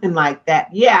something like that.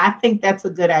 Yeah, I think that's a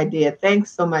good idea.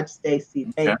 Thanks so much,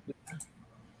 Stacy. Thank you.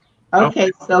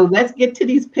 Okay, so let's get to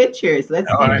these pictures. All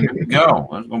right, here we go.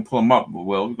 I'm going to pull them up.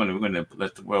 Well, we're going to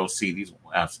let the world see these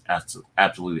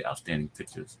absolutely outstanding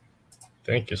pictures.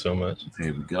 Thank you so much.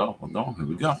 Here we go. Hold on. Here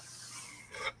we go.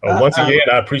 Once again,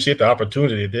 I appreciate the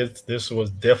opportunity. This was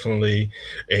definitely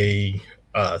a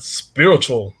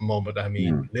spiritual moment. I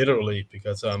mean, literally,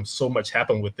 because so much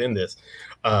happened within this.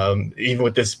 Even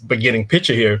with this beginning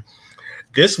picture here,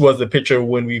 this was the picture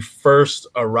when we first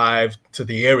arrived to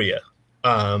the area.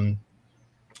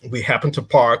 We happened to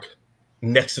park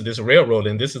next to this railroad,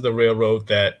 and this is the railroad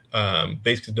that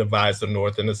basically divides the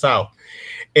North and the South.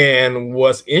 And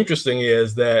what's interesting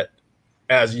is that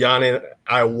as Jana and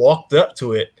I walked up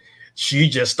to it, she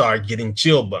just started getting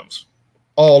chill bumps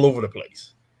all over the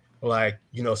place. Like,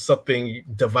 you know, something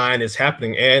divine is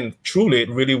happening. And truly, it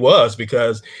really was,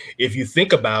 because if you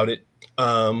think about it,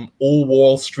 old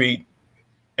Wall Street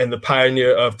and the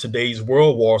pioneer of today's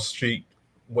world, Wall Street,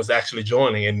 was actually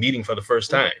joining and meeting for the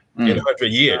first time in 100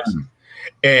 years.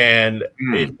 And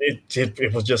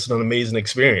it was just an amazing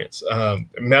experience.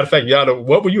 Matter of fact, Jana,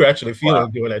 what were you actually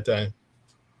feeling during that time?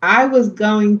 I was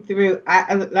going through,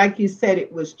 like you said,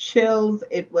 it was chills.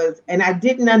 And I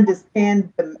didn't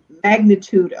understand the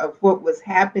magnitude of what was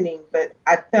happening, but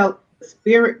I felt the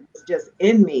spirit was just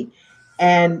in me.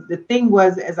 And the thing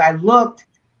was, as I looked,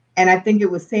 and I think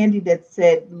it was Sandy that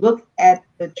said, look at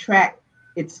the track,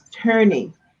 it's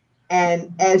turning.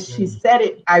 And as she said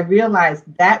it, I realized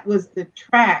that was the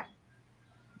track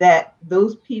that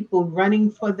those people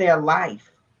running for their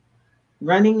life,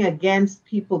 running against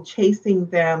people chasing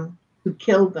them to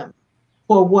kill them.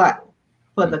 For what?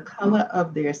 For the color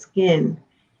of their skin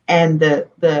and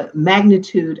the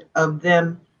magnitude of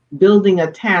them building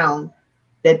a town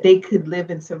that they could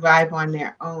live and survive on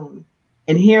their own.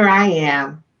 And here I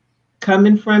am,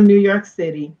 coming from New York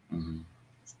City,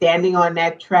 standing on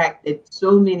that track that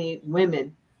so many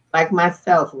women like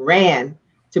myself ran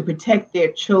to protect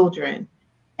their children.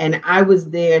 And I was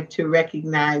there to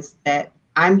recognize that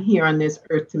I'm here on this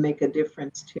earth to make a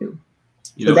difference too.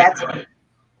 So that's right.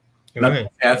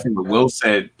 I think what Will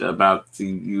said about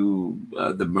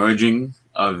the merging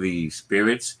of the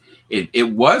spirits,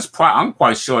 it was, I'm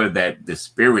quite sure that the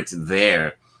spirits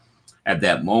there at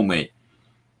that moment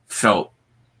felt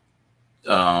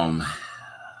in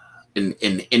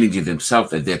the energy of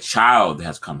themselves that their child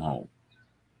has come home.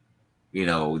 You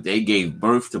know, they gave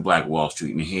birth to Black Wall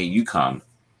Street, and here you come,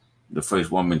 the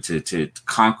first woman to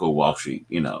conquer Wall Street.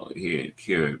 You know,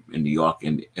 here in New York,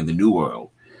 in the New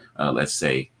World, let's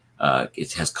say,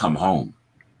 it has come home.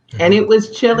 And it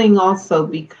was chilling also,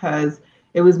 because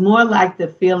it was more like the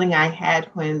feeling I had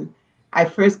when I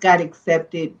first got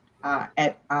accepted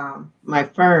at my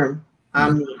firm,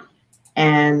 Omni,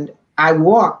 and I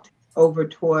walked over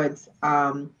towards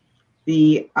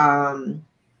the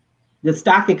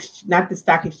stock not the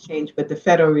stock exchange, but the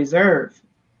Federal Reserve,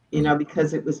 you know,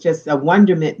 because it was just a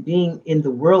wonderment being in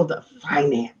the world of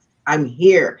finance. I'm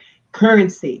here,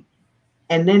 currency.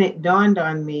 And then it dawned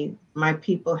on me, my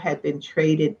people had been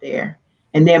traded there.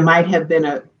 And there might have been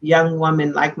a young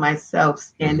woman like myself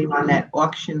standing on that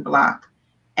auction block.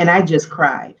 And I just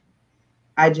cried.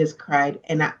 I just cried.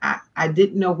 And I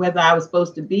didn't know whether I was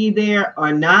supposed to be there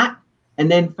or not. And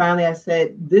then finally I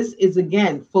said, this is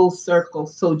again full circle.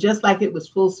 So just like it was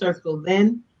full circle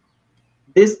then,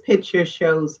 this picture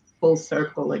shows full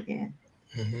circle again.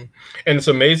 Mm-hmm. And it's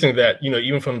amazing that,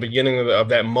 even from the beginning of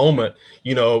that moment,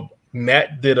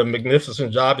 Matt did a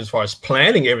magnificent job as far as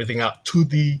planning everything out to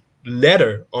the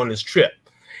letter on his trip.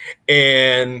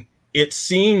 And it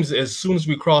seems as soon as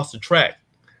we crossed the track,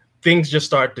 things just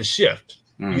start to shift.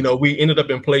 We ended up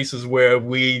in places where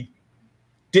we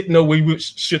didn't know we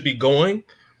should be going,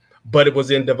 but it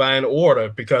was in divine order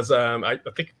because I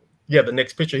think, the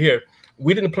next picture here,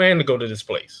 we didn't plan to go to this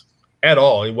place at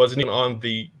all. It wasn't even on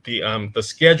the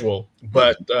schedule,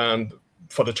 but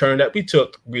for the turn that we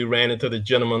took, we ran into the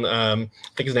gentleman. I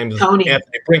think his name is Tony.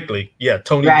 Anthony Brinkley. Yeah,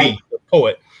 Tony Right. B, the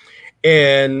poet.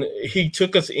 And he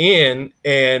took us in,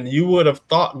 and you would have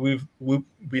thought we've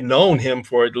known him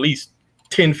for at least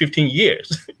 10, 15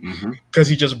 years because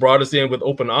he just brought us in with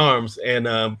open arms.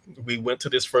 And we went to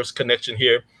this first connection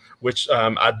here, which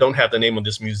I don't have the name of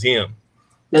this museum.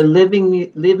 The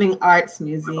Living Arts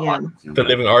Museum. The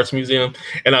Living Arts Museum.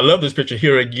 And I love this picture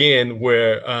here again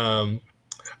where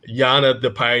Jana,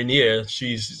 the pioneer,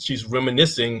 she's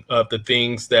reminiscing of the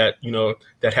things that,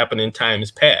 that happened in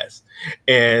times past.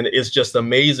 And it's just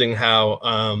amazing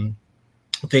how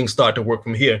things start to work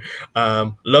from here.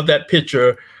 Love that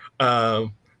picture.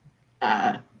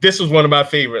 This was one of my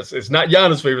favorites. It's not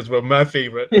Jana's favorites, but my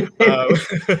favorite.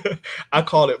 I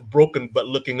call it Broken But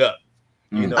Looking Up.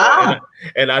 And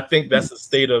I think that's the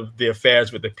state of the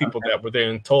affairs with the people that were there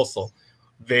in Tulsa.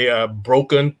 They are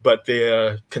broken, but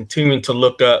they're continuing to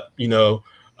look up, to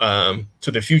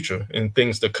the future and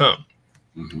things to come.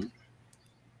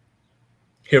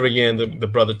 Here again, the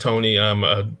brother Tony,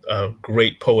 a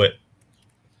great poet.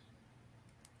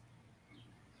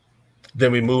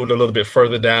 Then we moved a little bit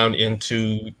further down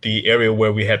into the area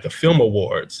where we had the film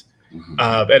awards.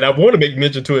 And I want to make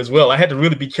mention to as well, I had to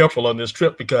really be careful on this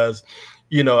trip because,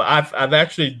 I've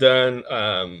actually done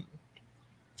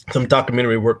some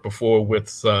documentary work before with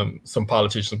some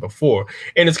politicians before.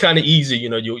 And it's kind of easy,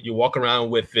 you walk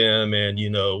around with them and,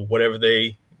 whatever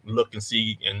they look and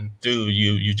see and do,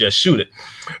 you just shoot it.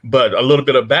 But a little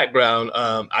bit of background,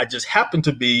 I just happen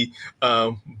to be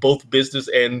both business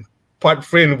and part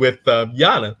friend with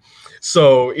Jana.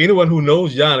 So anyone who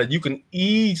knows Jana, you can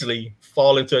easily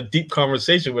fall into a deep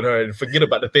conversation with her and forget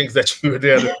about the things that you were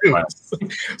there to do.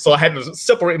 So I had to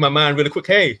separate my mind really quick.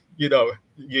 Hey, you're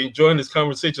enjoying this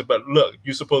conversation, but look,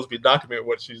 you're supposed to be documenting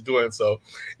what she's doing. So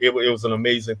it was an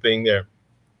amazing thing there.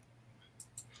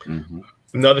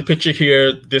 Another picture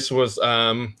here. This was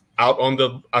out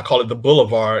on I call it the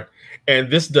boulevard.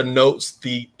 And this denotes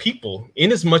the people,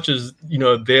 in as much as,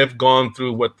 they've gone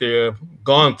through what they've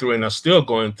gone through and are still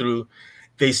going through,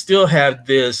 they still have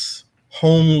this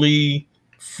homely,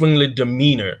 friendly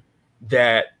demeanor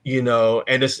that,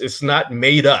 and it's not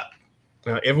made up.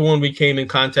 Everyone we came in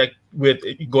contact with,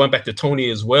 going back to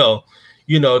Tony as well,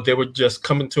 they were just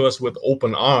coming to us with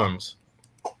open arms.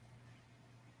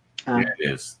 Yeah, it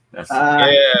is. That's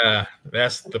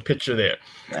the picture there.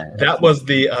 That was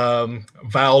the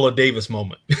Viola Davis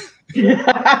moment.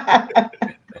 As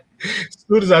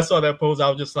soon as I saw that pose, I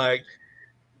was just like,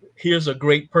 here's a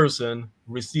great person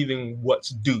receiving what's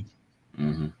due.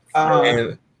 And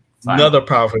another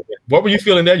powerful thing. What were you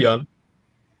feeling there, Jan?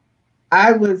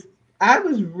 I was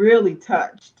really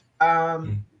touched.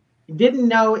 Didn't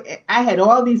know, I had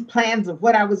all these plans of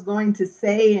what I was going to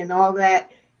say and all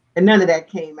that, and none of that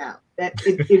came out. That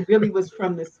it really was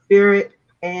from the spirit,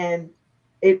 and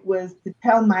it was to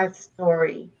tell my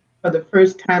story for the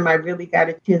first time. I really got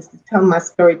a chance to tell my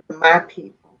story to my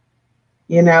people.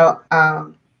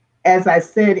 As I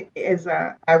said, as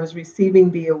I was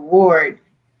receiving the award,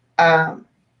 I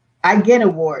get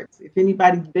awards. If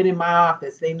anybody's been in my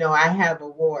office, they know I have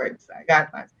awards. I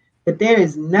got mine. But there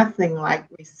is nothing like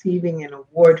receiving an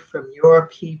award from your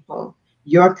people,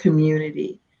 your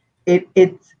community.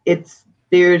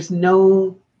 There's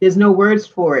no words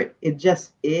for it. It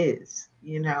just is,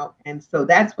 And so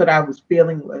that's what I was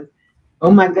feeling was, oh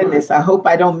my goodness, I hope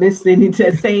I don't miss any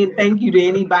to saying thank you to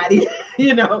anybody,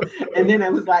 And then I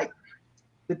was like,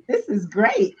 but this is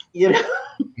great,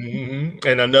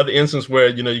 And another instance where,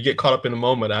 you get caught up in the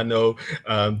moment. I know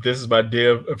this is my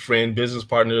dear friend, business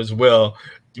partner as well,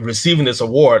 receiving this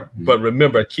award. But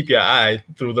remember, keep your eye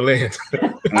through the lens.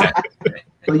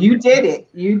 Well, you did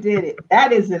it.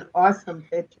 That is an awesome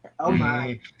picture. Oh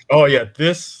my. Oh yeah,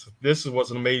 this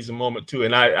was an amazing moment too.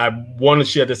 And I want to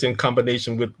share this in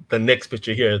combination with the next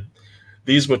picture here.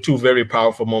 These were two very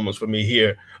powerful moments for me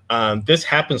here. This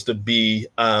happens to be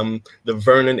the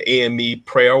Vernon AME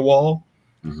prayer wall.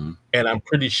 And I'm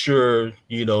pretty sure,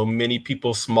 you know, many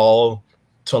people, small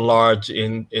to large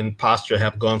in posture,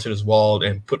 have gone to this wall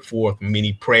and put forth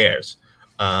many prayers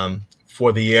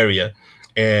for the area.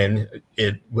 And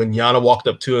when Jana walked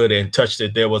up to it and touched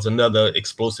it, there was another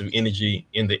explosive energy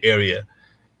in the area.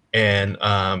 And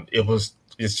it was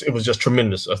just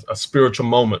tremendous, a spiritual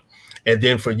moment. And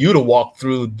then for you to walk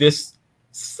through this,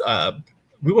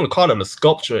 we want to call it a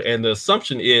sculpture. And the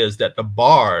assumption is that the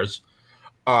bars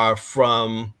are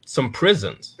from some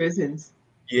prisons.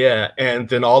 Yeah, and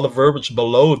then all the verbiage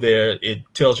below there, it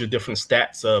tells you different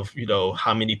stats of, you know,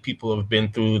 how many people have been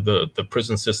through the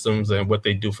prison systems and what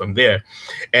they do from there.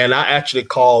 And I actually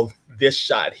call this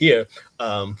shot here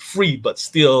free, but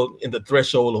still in the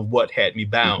threshold of what had me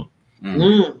bound.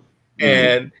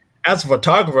 And as a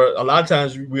photographer, a lot of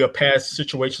times we are past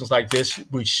situations like this.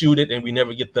 We shoot it and we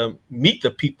never get to meet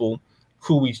the people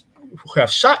who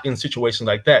have shot in situations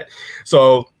like that.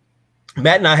 So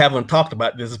Matt and I haven't talked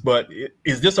about this, but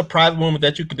is this a private moment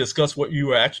that you could discuss what you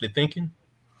were actually thinking?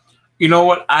 You know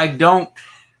what? I don't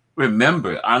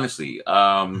remember, honestly.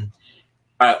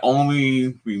 I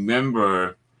only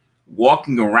remember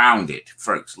walking around it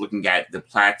first, looking at the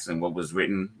plaques and what was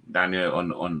written down there on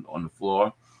the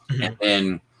floor, and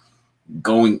then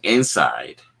going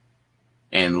inside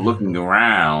and looking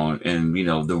around, and, you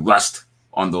know, the rust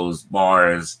on those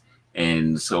bars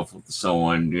and so forth and so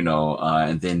on, you know,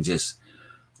 and then just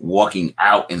walking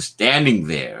out and standing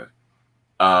there,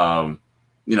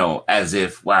 you know, as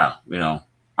if, wow, you know,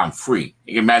 I'm free.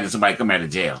 You can imagine somebody come out of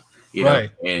jail, you know,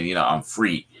 and, you know, I'm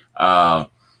free. And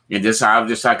just kind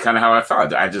of how I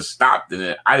felt. I just stopped,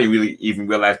 and I didn't really even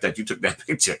realize that you took that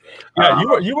picture.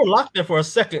 Yeah, you were locked there for a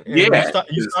second. And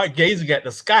you start gazing at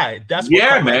the sky. That's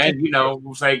what man. You know, it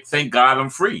was like, thank God I'm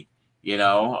free. You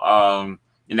know,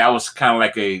 and that was kind of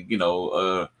like a, you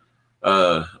know,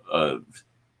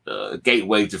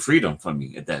 gateway to freedom for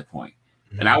me at that point.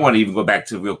 And I want to even go back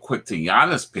to real quick to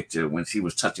Jana's picture when she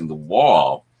was touching the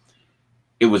wall.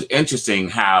 It was interesting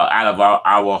how out of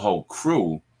our whole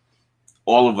crew,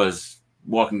 all of us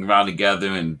walking around together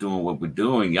and doing what we're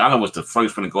doing, Jana was the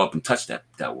first one to go up and touch that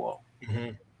wall.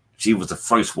 She was the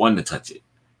first one to touch it.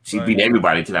 She beat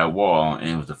everybody to that wall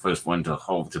and was the first one to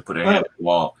put her hand on the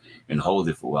wall and hold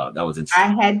it for a while. That was interesting.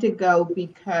 I had to go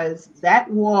because that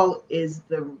wall is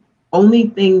the only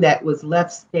thing that was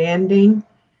left standing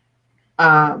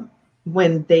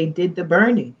when they did the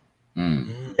burning.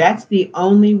 That's the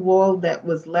only wall that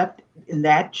was left in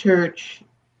that church,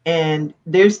 and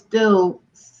there's still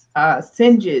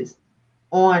singes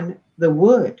on the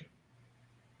wood.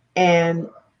 And,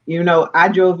 you know, I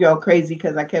drove y'all crazy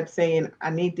because I kept saying, I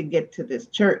need to get to this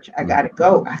church. I gotta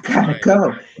go. I gotta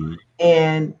go.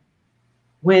 And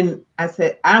when I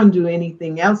said, I don't do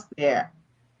anything else there,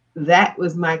 that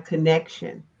was my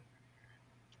connection.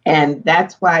 And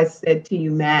that's why I said to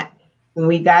you, Matt, when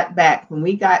we got back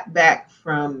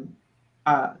from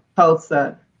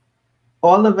Tulsa,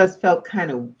 all of us felt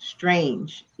kind of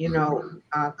strange, you know,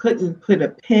 couldn't put a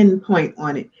pinpoint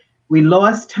on it. We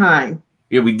lost time.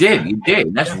 Yeah, we did. You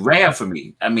did. That's rare for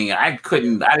me. I mean, I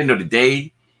didn't know the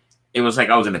day. It was like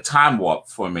I was in a time warp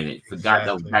for a minute. Forgot that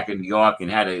I was back in New York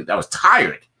and I was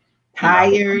tired. You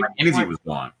know, my energy was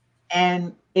gone.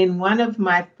 And in one of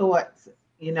my thoughts,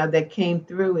 you know, that came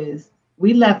through is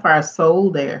we left our soul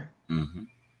there.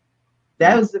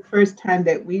 That was the first time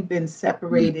that we've been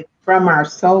separated from our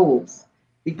souls,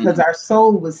 because our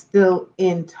soul was still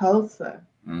in Tulsa.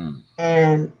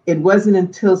 And it wasn't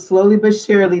until slowly but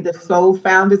surely the soul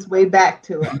found its way back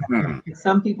to it.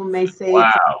 Some people may say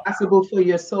it's impossible for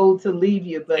your soul to leave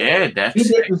you, but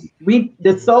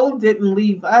the soul didn't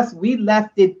leave us. We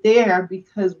left it there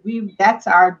because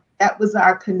that was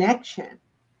our connection.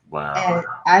 And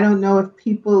I don't know if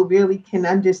people really can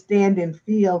understand and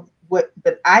feel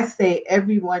but I say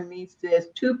everyone needs to. There's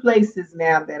two places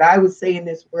now that I would say in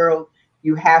this world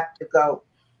you have to go.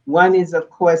 One is, of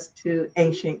course, to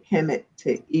ancient Kemet,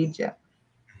 to Egypt,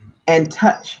 and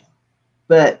touch.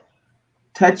 But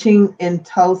touching in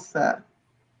Tulsa,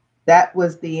 that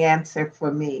was the answer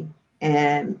for me.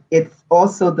 And it's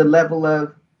also the level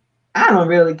of, I don't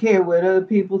really care what other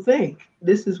people think.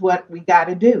 This is what we got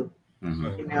to do,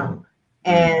 you know.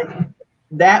 And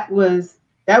that was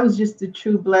just a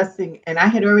true blessing. And I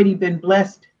had already been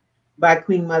blessed by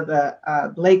Queen Mother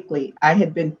Blakely. I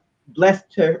had been blessed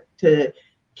to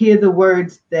hear the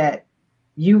words that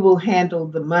you will handle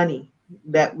the money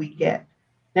that we get.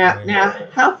 Now,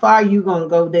 how far are you going to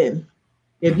go then?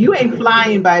 If you ain't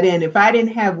flying by then, if I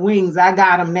didn't have wings, I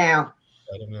got them now.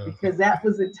 Because that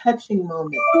was a touching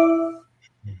moment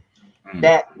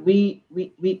that we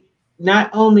not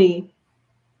only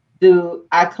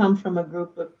I come from a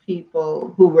group of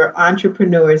people who were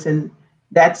entrepreneurs, and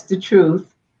that's the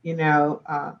truth.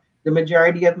 The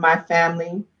majority of my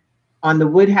family on the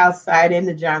Woodhouse side and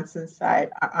the Johnson side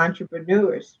are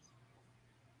entrepreneurs.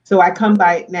 So I come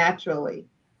by it naturally.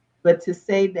 But to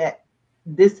say that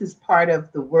this is part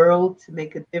of the world to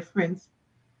make a difference,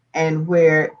 and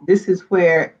where this is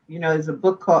where, there's a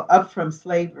book called Up From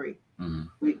Slavery. Mm-hmm.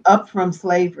 We up from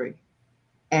slavery,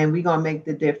 and we're going to make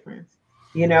the difference.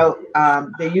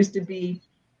 They used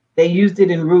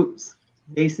it in Roots.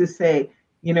 They used to say,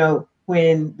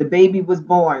 when the baby was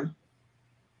born,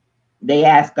 they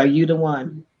ask, are you the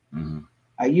one? Mm-hmm.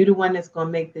 Are you the one that's going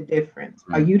to make the difference?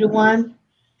 Mm-hmm. Are you the one?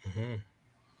 Mm-hmm.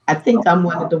 I think I'm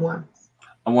one of the ones.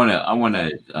 I want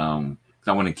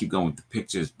to keep going with the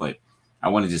pictures, but I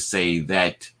want to just say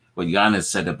that what Jana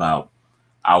said about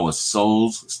our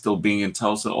souls still being in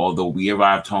Tulsa, although we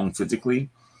arrived home physically,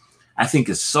 I think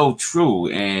is so true.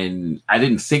 And I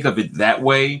didn't think of it that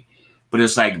way, but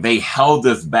it's like they held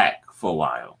us back for a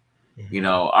while. Mm-hmm.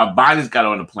 Our bodies got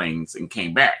on the planes and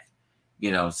came back,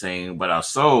 but our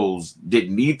souls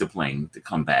didn't need the plane to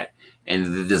come back.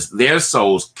 And their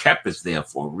souls kept us there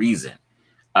for a reason.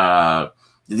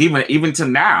 Even to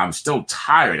now, I'm still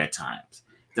tired at times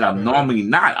that I'm normally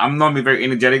not. I'm normally very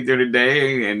energetic during the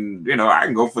day, and I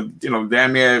can go for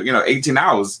damn near 18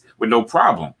 hours with no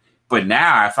problem. But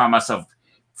now I find myself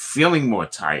feeling more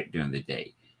tired during the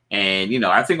day, and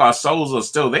I think our souls are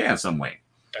still there in some way.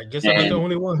 I guess I'm not the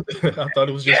only one. I thought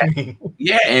it was just me.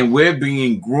 Yeah, and we're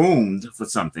being groomed for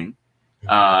something.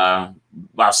 Our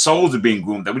souls are being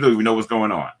groomed that we don't even know what's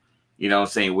going on.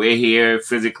 Saying we're here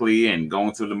physically and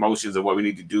going through the motions of what we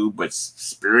need to do, but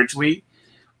spiritually,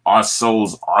 our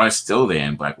souls are still there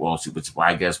in Black Wall Street, which is why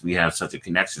I guess we have such a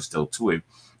connection still to it.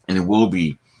 And it will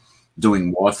be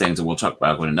doing more things that we'll talk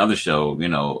about with another show,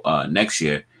 next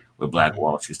year, with Black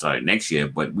Wall Street started next year.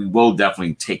 But we will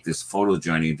definitely take this photo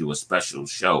journey and do a special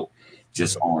show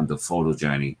just on the photo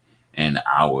journey and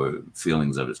our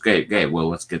feelings of it. Great. Well,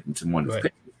 let's get into more of this.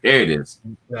 Right. There it is.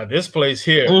 Now this place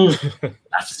here, the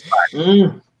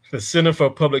Center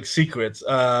for Public Secrets.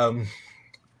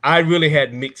 I really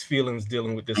had mixed feelings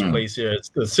dealing with this place here. It's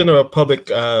the Center of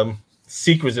Public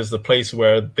Secrets is the place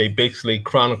where they basically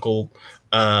chronicle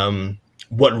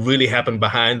what really happened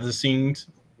behind the scenes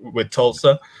with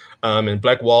Tulsa and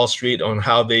Black Wall Street, on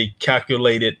how they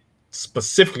calculated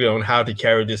specifically on how to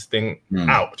carry this thing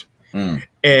out. And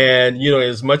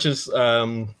as much as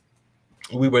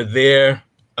we were there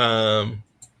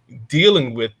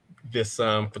dealing with this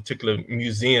particular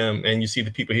museum, and you see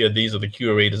the people here, these are the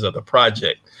curators of the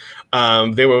project.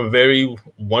 They were very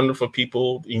wonderful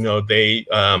people. They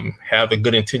have the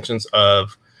good intentions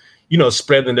of,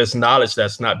 spreading this knowledge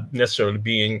that's not necessarily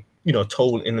being,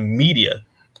 told in the media,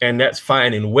 and that's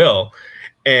fine and well.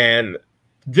 And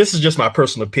this is just my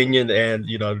personal opinion, and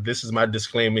this is my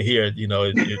disclaimer here.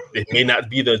 It may not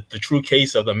be the true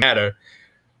case of the matter,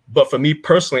 but for me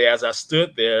personally, as I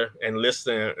stood there and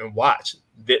listened and watched,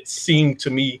 that seemed to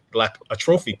me like a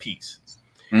trophy piece.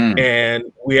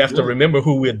 And we have to remember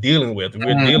who we're dealing with.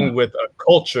 We're dealing with a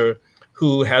culture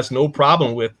who has no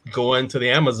problem with going to the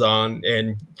Amazon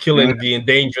and killing the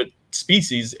endangered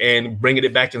species and bringing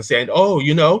it back and saying, oh,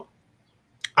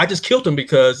 I just killed him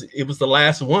because it was the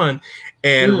last one.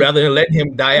 And rather than letting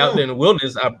him die out there in the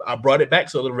wilderness, I brought it back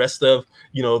so the rest of,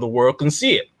 the world can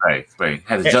see it. Right.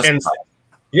 Has it justified.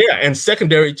 And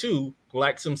secondary too,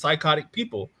 like some psychotic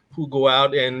people who go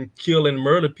out and kill and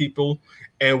murder people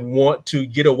and want to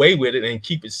get away with it and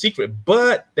keep it secret.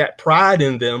 But that pride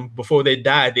in them, before they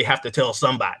die, they have to tell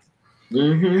somebody.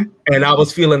 And I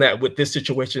was feeling that with this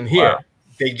situation here. Wow.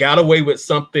 They got away with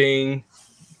something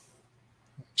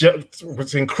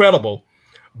was incredible,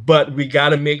 but we got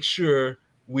to make sure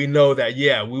we know that,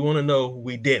 we want to know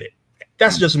we did it.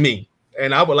 That's just me.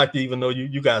 And I would like to even know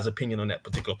you guys' opinion on that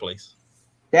particular place.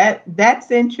 That's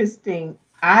interesting.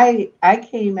 I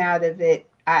came out of it.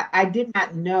 I did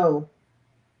not know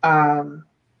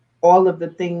all of the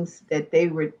things that they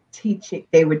were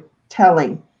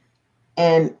telling,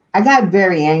 and I got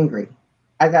very angry.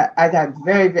 I got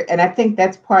very, and I think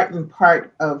that's part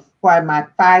of why my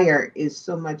fire is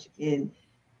so much in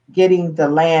getting the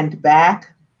land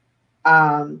back.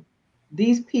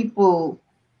 These people,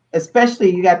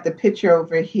 especially, you got the picture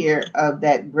over here of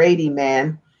that Brady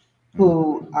man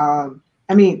who,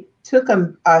 took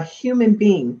a human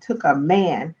being, took a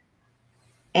man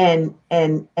and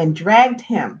dragged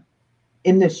him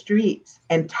in the streets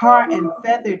and tar and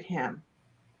feathered him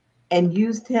and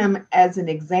used him as an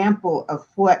example of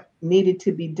what needed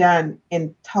to be done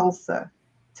in Tulsa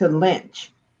to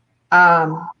lynch.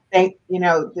 thank,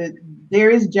 there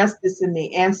is justice in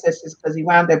the ancestors, because he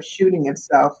wound up shooting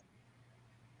himself,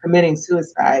 committing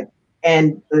suicide.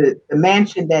 And the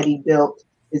mansion that he built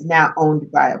is now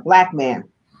owned by a black man.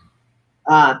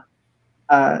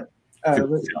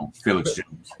 Felix Jones.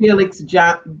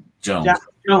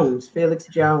 Felix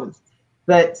Jones.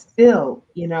 But still,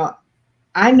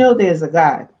 I know there's a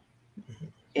God,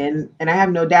 and I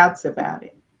have no doubts about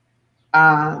it.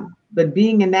 But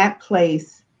being in that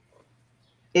place,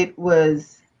 it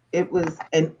was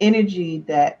an energy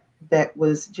that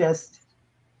was just,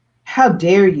 how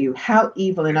dare you, how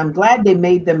evil. And I'm glad they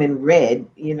made them in red,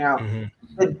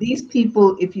 But these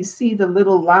people, if you see the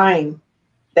little line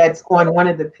that's on one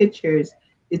of the pictures,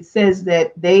 it says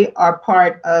that they are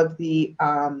part of the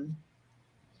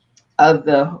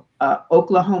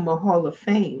Oklahoma Hall of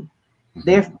Fame.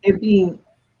 They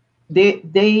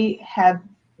have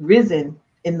risen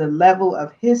in the level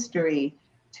of history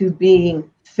to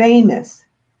being famous,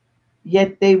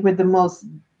 yet they were the most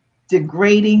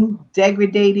degrading,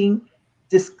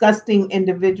 disgusting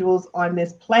individuals on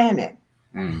this planet.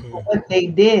 For what they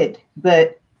did.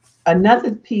 But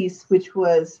another piece, which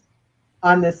was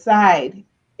on the side,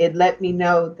 it let me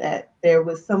know that there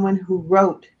was someone who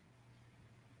wrote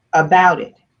about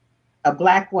it, a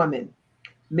Black woman,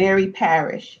 Mary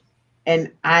Parrish, and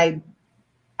I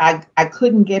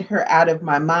couldn't get her out of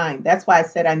my mind. That's why I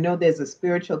said I know there's a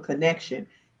spiritual connection.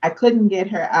 I couldn't get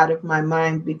her out of my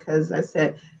mind, because I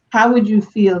said, how would you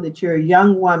feel that you're a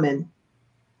young woman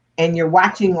and you're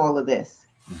watching all of this?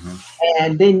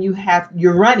 And then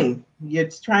you're running, you're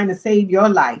trying to save your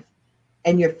life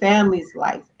and your family's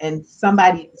life, and some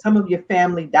of your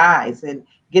family dies and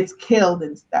gets killed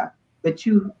and stuff, but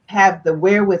you have the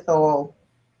wherewithal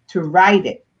to write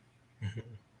it,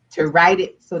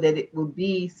 so that it will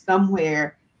be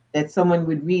somewhere that someone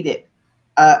would read it.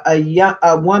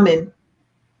 A woman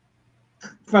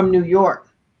from New York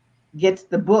gets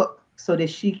the book so that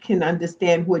she can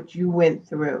understand what you went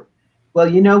through. Well,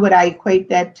 you know what I equate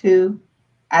that to?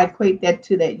 I equate that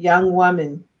to that young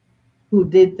woman who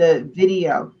did the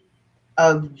video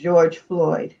of George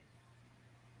Floyd.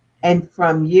 And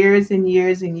from years and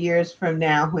years and years from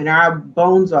now, when our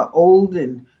bones are old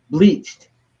and bleached,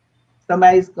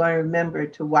 somebody's going to remember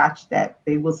to watch that.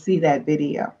 They will see that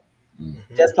video.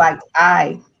 Just like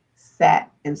I sat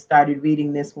and started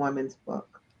reading this woman's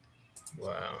book.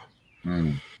 Wow.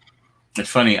 It's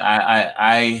funny.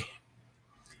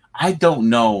 I don't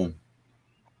know.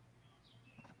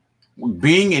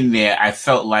 Being in there, I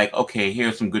felt like, okay,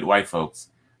 here's some good white folks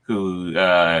who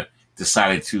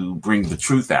decided to bring the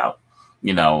truth out,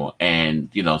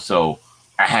 so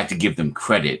I had to give them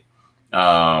credit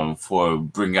for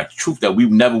bringing out the truth that we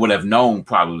never would have known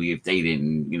probably if they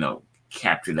didn't,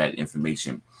 capture that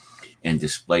information and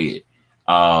display it.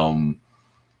 I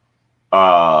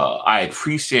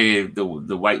appreciated the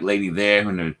white lady there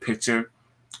in the picture.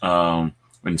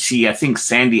 When I think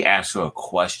Sandy asked her a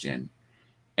question.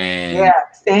 And yeah,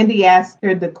 Sandy asked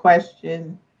her the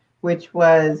question, which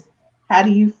was, how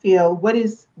do you feel? What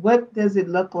does it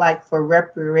look like for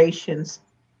reparations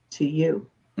to you?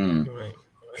 Right.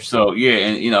 So, yeah,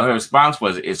 and, her response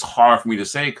was, it's hard for me to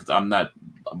say because I'm not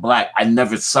Black. I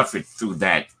never suffered through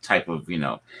that type of,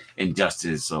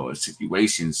 injustice or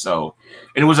situation. So,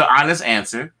 and it was an honest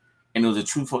answer, and it was a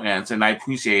truthful answer, and I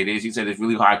appreciate it. She said, it's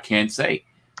really hard. I can't say.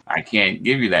 I can't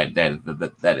give you that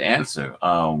answer.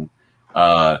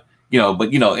 But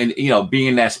being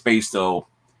in that space though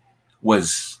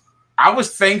I was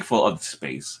thankful of the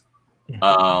space,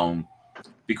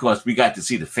 because we got to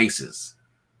see the faces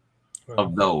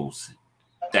of those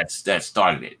that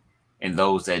started it, and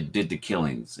those that did the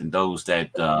killings, and those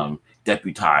that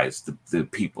deputized the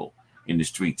people in the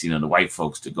streets. The white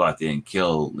folks to go out there and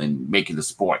kill and make it a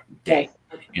sport day.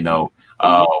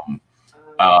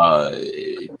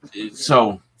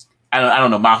 So I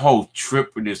don't know. My whole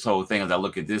trip with this whole thing, as I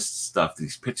look at this stuff,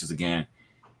 these pictures again,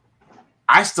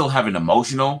 I still have an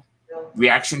emotional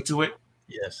reaction to it.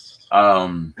 Yes.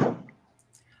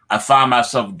 I found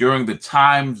myself during the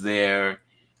times there,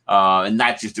 and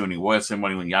not just during the award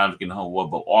ceremony when Jana was getting her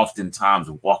award, but oftentimes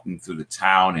walking through the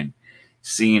town and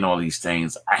seeing all these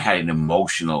things, I had an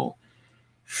emotional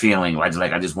feeling,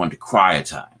 like I just wanted to cry at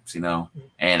times, and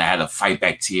I had to fight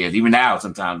back tears. Even now,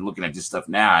 sometimes looking at this stuff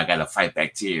now, I got to fight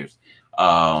back tears.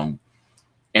 And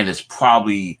it's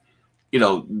probably,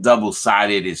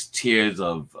 double-sided. It's tears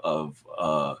of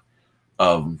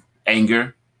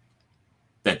anger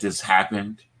that this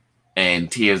happened,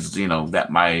 and tears,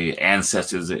 that my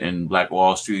ancestors in Black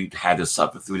Wall Street had to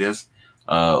suffer through this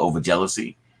over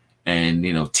jealousy,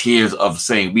 and tears of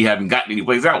saying we haven't gotten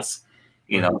anyplace else,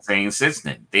 you know what I'm saying, since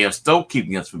then. They are still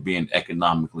keeping us from being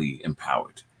economically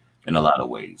empowered in a lot of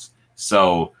ways.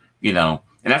 So, you know,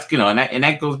 and that's, you know, and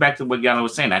that goes back to what Jana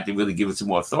was saying. I have to really give it some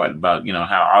more thought about, you know,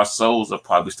 how our souls are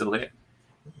probably still there.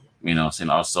 You know what I'm saying?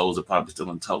 Our souls are probably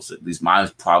still in Tulsa. At least mine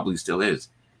probably still is.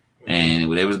 And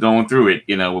whatever's going through it,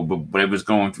 you know, whatever's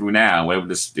going through now, whatever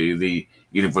the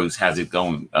universe has it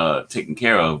going, taken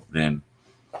care of, then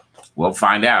we'll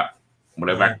find out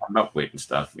whatever I come up with and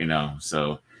stuff, you know.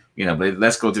 So, you know, but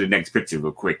let's go to the next picture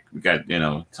real quick. We got, you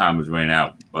know, time is running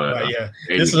out. But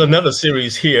this is another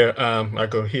series here. I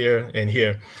go here and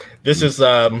here. This is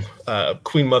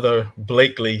Queen Mother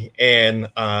Blakely and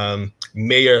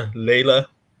Mayor Layla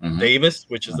Davis,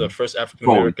 which is the first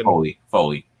African American.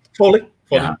 Foley.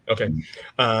 Yeah. Okay.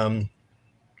 That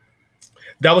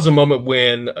was a moment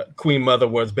when Queen Mother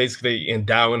was basically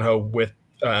endowing her with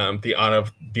the honor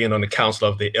of being on the Council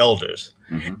of the Elders.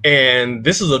 And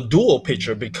this is a dual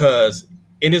picture because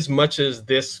in as much as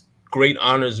this great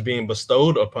honor is being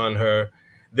bestowed upon her,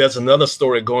 there's another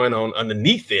story going on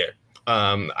underneath there.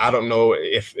 I don't know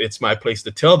if it's my place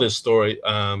to tell this story.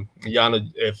 Jana,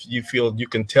 if you feel you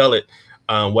can tell it,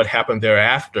 what happened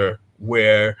thereafter,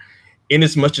 where in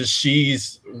as much as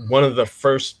she's one of the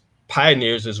first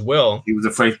pioneers as well. She was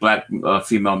the first Black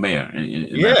female mayor.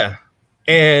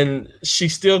 And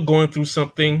she's still going through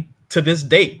something to this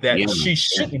date that she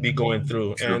shouldn't be going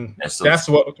through. True. And that's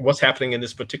what's happening in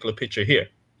this particular picture here.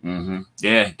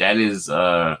 Yeah, that is,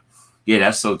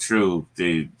 that's so true.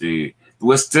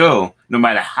 We're still, no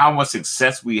matter how much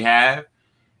success we have,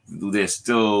 there's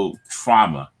still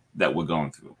trauma that we're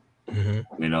going through. You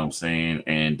know what I'm saying?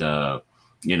 And,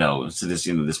 you know, so this,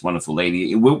 you know, this wonderful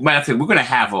lady, matter of fact, we're going to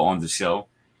have her on the show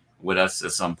with us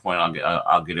at some point.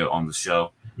 I'll get her on the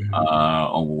show,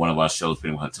 on one of our shows,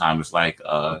 depending on what her time is like,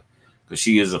 because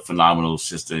she is a phenomenal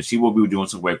sister. She will be doing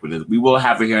some work with us. We will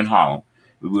have her here in Harlem.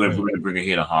 We're going to bring her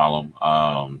here to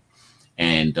Harlem.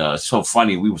 And so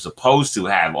funny, we were supposed to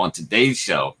have on today's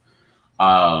show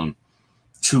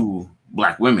 2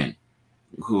 Black women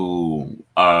who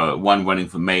are one running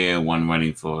for mayor, one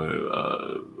running for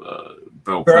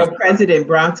borough president,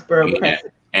 Bronx borough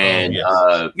president. And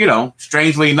you know,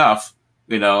 strangely enough,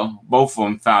 you know, both of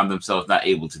them found themselves not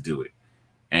able to do it,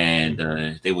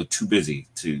 and they were too busy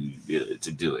to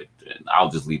do it. And I'll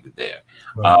just leave it there.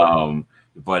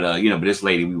 But you know, but this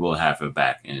lady, we will have her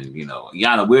back, and you know,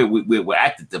 Jana, we're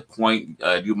at the point.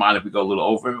 Do you mind if we go a little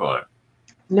over, or?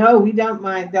 No, we don't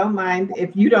mind. Don't mind.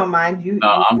 If you don't mind,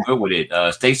 No, I'm good with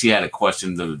it. Stacy had a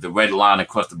question. The red line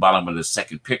across the bottom of the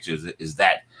second picture, is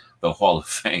that the Hall of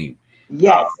Fame?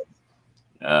 Yes.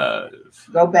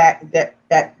 Go back.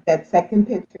 That second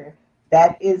picture.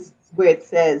 That is where it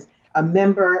says a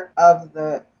member of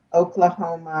the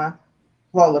Oklahoma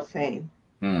Hall of Fame.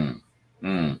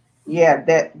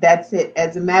 Yeah, that's it.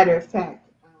 As a matter of fact,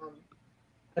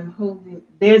 I'm holding.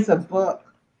 There's a book.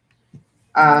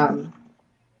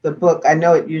 The book, I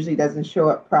know it usually doesn't show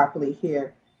up properly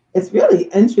here. It's really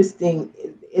interesting.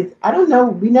 I don't know.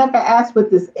 We never asked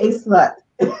what this A-slut.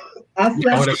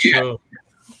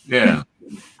 Yeah.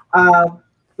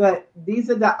 But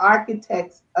these are the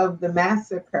architects of the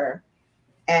massacre.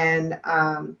 And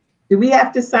do we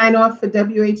have to sign off for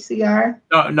WHCR?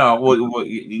 No. Well,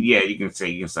 yeah, you can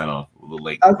sign off a little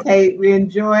late. Okay, we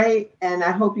enjoy, and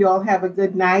I hope you all have a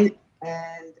good night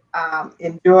and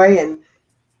enjoy. And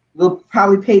we'll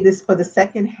probably pay this for the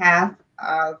second half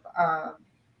of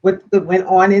what went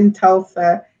on in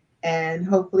Tulsa, and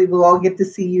hopefully we'll all get to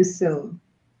see you soon.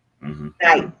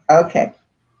 Night. Okay.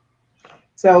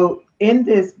 So in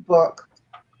this book,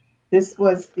 this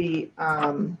was the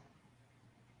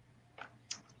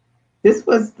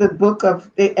book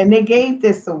of, and they gave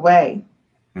this away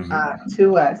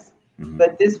to us,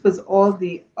 but this was all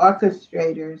the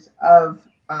orchestrators of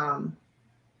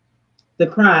the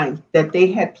crime that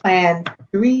they had planned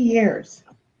 3 years.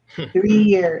 3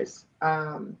 years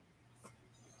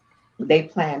they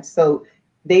planned. So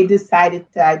they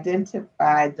decided to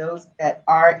identify those that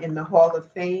are in the Hall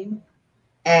of Fame.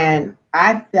 And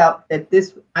I felt that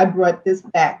I brought this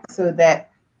back so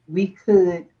that we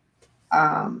could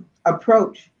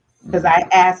approach, because I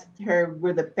asked her,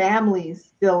 were the families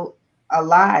still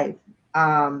alive?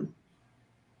 And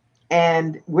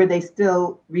were they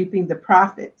still reaping the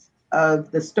profits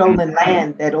of the stolen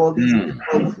land that all these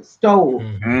people stole,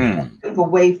 took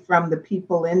away from the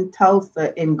people in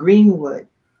Tulsa, in Greenwood?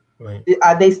 Right.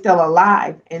 Are they still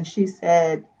alive? And she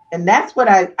said, and that's what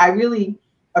I really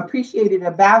appreciated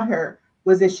about her,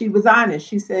 was that she was honest.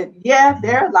 She said, yeah,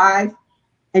 they're alive,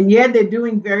 and yeah, they're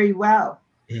doing very well.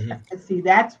 And see,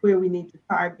 that's where we need to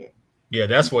target. Yeah,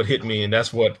 that's what hit me, and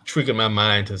that's what triggered my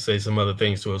mind to say some other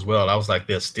things too as well. I was like,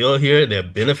 they're still here, they're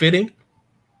benefiting.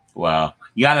 Wow,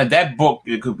 Jana, that book,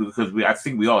 because I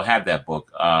think we all have that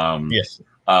book. Yes.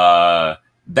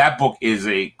 That book is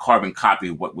a carbon copy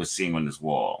of what we're seeing on this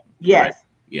wall. Yes. Right?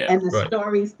 Yeah. And the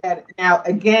stories that now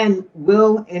again,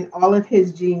 Will, in all of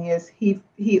his genius, he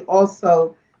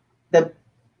also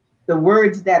the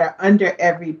words that are under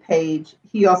every page,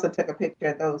 he also took a picture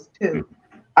of those too.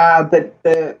 But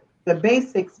the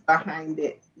basics behind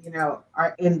it,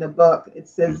 are in the book. It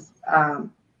says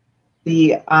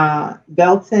the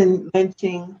Belton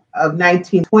lynching of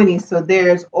 1920. So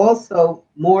there's also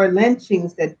more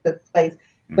lynchings that took place.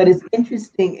 But it's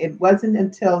interesting, it wasn't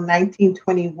until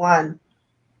 1921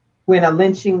 when a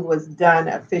lynching was done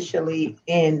officially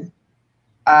in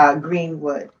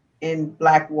Greenwood, in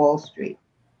Black Wall Street.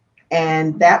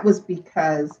 And that was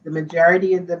because the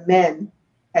majority of the men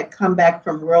had come back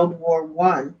from World War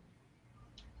I,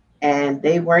 and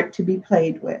they weren't to be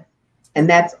played with. And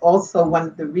that's also one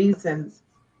of the reasons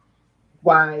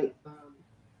why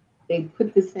they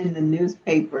put this in the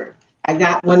newspaper. I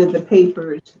got one of the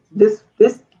papers. The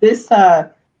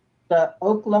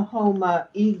Oklahoma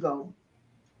Eagle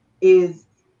is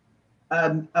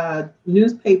a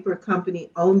newspaper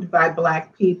company owned by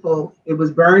Black people. It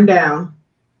was burned down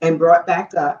and brought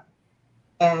back up.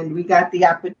 And we got the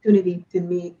opportunity to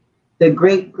meet the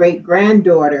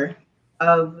great-great-granddaughter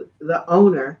of the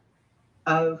owner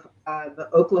of the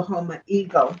Oklahoma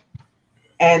Eagle.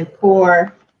 And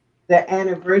for the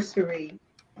anniversary,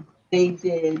 they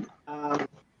did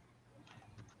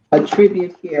a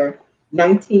tribute here,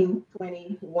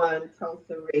 1921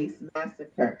 Tulsa Race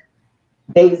Massacre,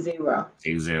 Day Zero.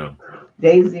 Day Zero.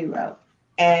 Day Zero.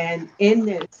 And in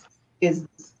this is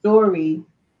the story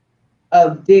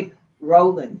of Dick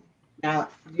Rowland. Now,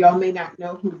 y'all may not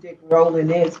know who Dick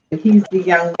Rowland is, but he's the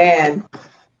young man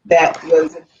that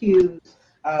was accused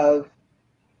of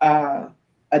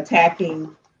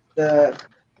attacking the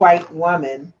white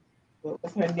woman. What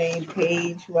was her name?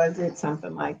 Paige, was it?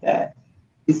 Something like that.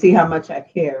 You see how much I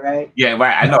care, right? Yeah,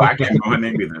 right. I know. I can't remember her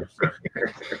name either.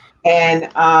 And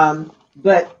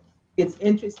but it's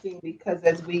interesting because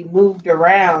as we moved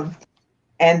around,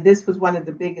 and this was one of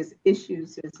the biggest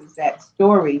issues is that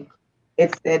story.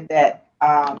 It said that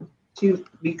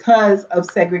because of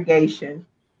segregation,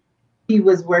 he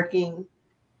was working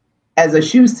as a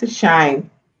shoes to shine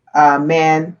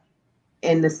man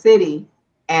in the city,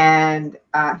 and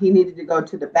he needed to go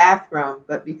to the bathroom,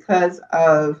 but because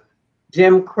of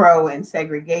Jim Crow and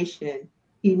segregation,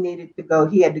 he had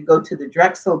to go to the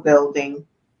Drexel building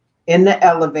in the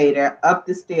elevator, up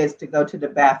the stairs to go to the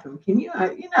bathroom. Can you,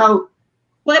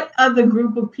 what other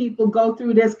group of people go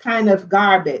through this kind of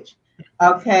garbage?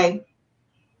 Okay.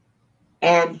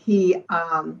 And he,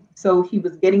 so he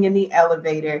was getting in the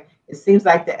elevator. It seems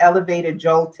like the elevator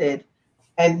jolted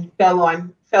and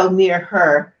fell near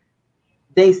her.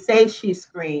 They say she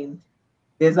screamed.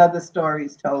 There's other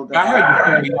stories told. I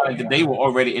heard that they were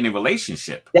already in a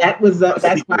relationship. That's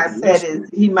why I said is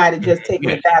he might have just taken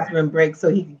a bathroom break so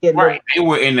he could get right. They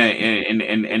were in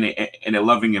a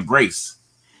loving embrace,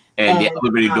 and the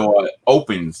elevator door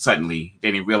opened suddenly. They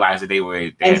didn't realize that they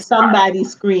were. And somebody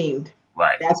screamed.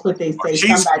 Right. That's what they say.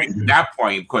 She screamed at that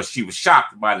point because she was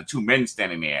shocked by the two men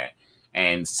standing there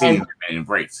and seeing them in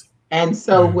embrace. And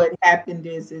so what happened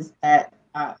is that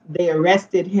they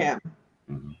arrested him.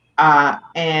 Mm-hmm.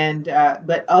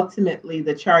 But ultimately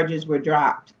the charges were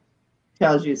dropped.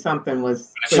 Tells you something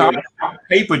was. The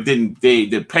paper didn't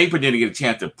get a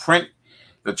chance to print.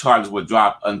 The charges were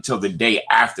dropped until the day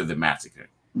after the massacre.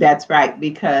 That's right,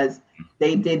 because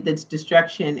they did this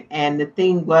destruction, and the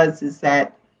thing is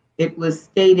that it was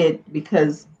stated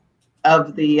because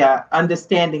of the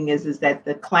understanding is that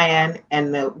the Klan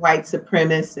and the white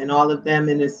supremacists and all of them,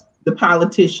 and the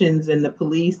politicians and the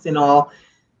police and all.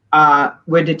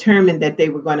 Were determined that they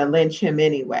were going to lynch him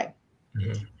anyway.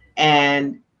 Mm-hmm.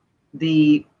 And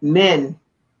the men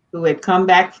who had come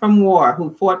back from war,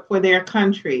 who fought for their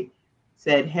country,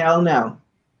 said, hell no.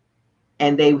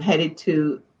 And they headed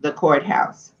to the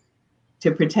courthouse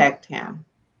to protect him.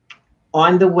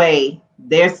 On the way,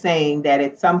 they're saying that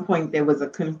at some point there was a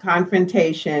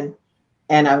confrontation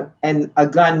and a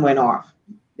gun went off.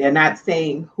 They're not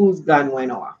saying whose gun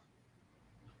went off.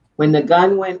 When the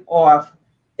gun went off,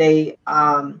 they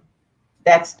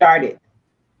that started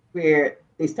where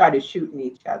they started shooting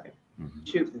each other,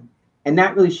 and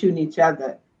not really shooting each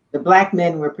other. The black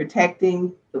men were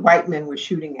protecting, the white men were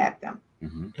shooting at them,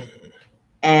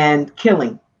 and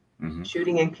killing,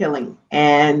 shooting and killing.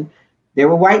 And there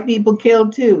were white people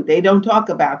killed too. They don't talk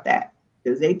about that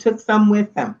because they took some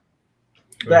with them.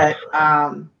 But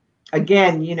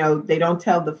again, you know, they don't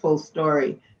tell the full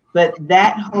story, but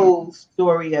that whole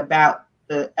story about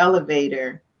the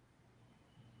elevator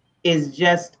is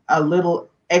just a little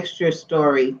extra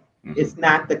story. It's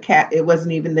not it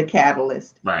wasn't even the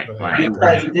catalyst. Right.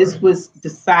 Because this was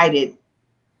decided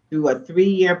through a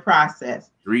 3-year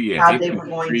process. 3 years. How they were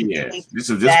going 3 to years. take This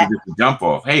was the jump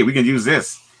off. Hey, we can use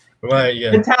this. Right.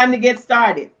 Yeah. The time to get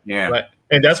started. Yeah. Right.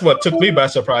 And that's what took me by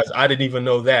surprise. I didn't even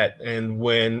know that. And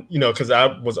when, you know, because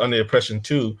I was under the impression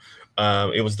too,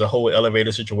 it was the whole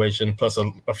elevator situation plus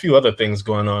a few other things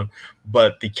going on.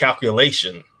 But the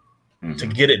calculation to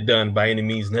get it done by any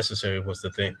means necessary was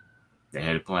the thing. They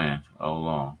had a plan all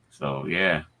along. So,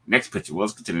 yeah. Next picture.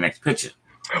 Let's get to the next picture.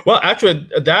 Well, actually,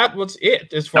 that was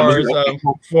it as far as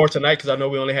for tonight, because I know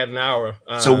we only had an hour.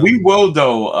 So we will,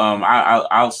 though,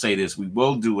 I'll say this. We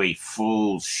will do a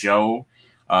full show,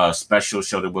 special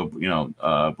show that will, you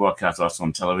know, broadcast also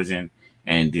on television,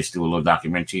 and just do a little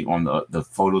documentary on the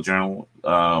photo journal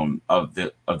of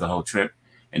the whole trip.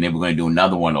 And then we're going to do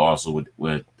another one also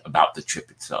with about the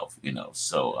trip itself, you know.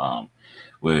 So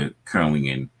we're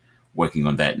currently working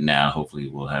on that now. Hopefully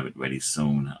we'll have it ready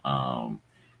soon.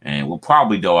 And we'll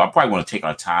probably, though, I probably want to take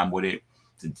our time with it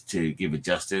to give it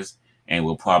justice. And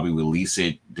we'll probably release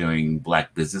it during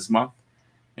Black Business Month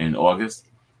in August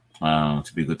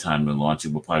to be a good time to launch it.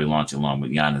 We'll probably launch it along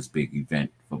with Jana's big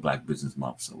event for Black Business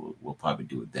Month. So we'll probably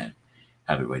do it then,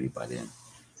 have it ready by then.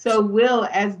 So, Will,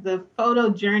 as the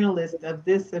photojournalist of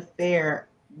this affair,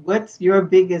 what's your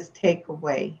biggest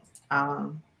takeaway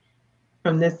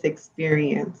from this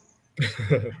experience?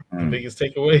 The biggest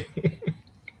takeaway?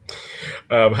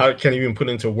 How can you even put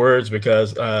into words?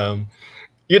 Because,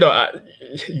 you know,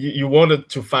 you wanted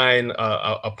to find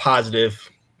a positive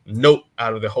note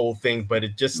out of the whole thing, but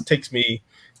it just takes me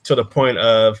to the point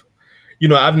of, you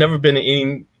know, I've never been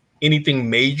in anything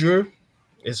major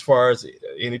as far as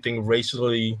anything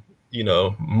racially, you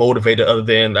know, motivated, other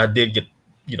than I did get,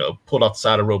 you know, pulled off the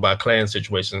side of the road by a Klan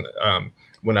situation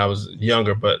when I was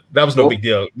younger, but that was no big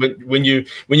deal. When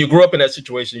you grow up in that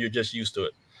situation, you're just used to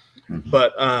it.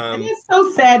 But and it's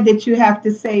so sad that you have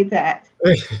to say that.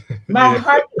 My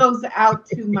heart goes out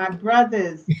to my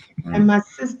brothers and my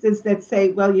sisters that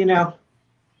say, well, you know,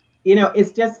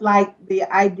 it's just like the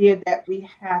idea that we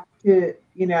have to,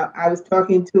 you know, I was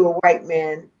talking to a white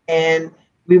man and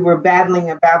we were battling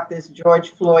about this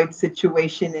George Floyd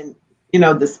situation and, you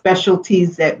know, the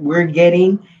specialties that we're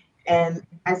getting. And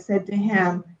I said to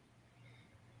him,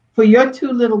 for your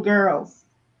 2 little girls,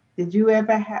 did you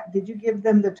give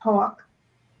them the talk?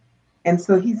 And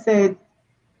so he said,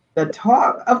 the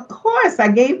talk? Of course, I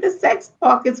gave the sex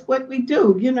talk. It's what we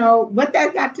do. You know, what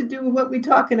that got to do with what we're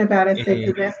talking about? I said,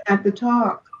 because that's not the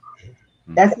talk.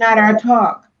 That's not our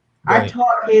talk. Right. Our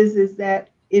talk is that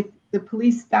if the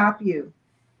police stop you,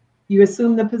 you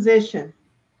assume the position.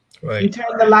 Right. You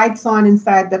turn the lights on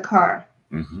inside the car.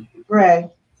 Right.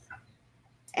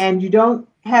 And you don't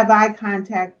have eye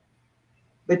contact,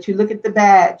 but you look at the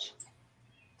badge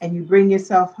and you bring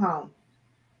yourself home.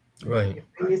 Right. You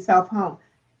bring yourself home.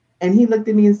 And he looked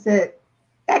at me and said,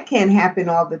 that can't happen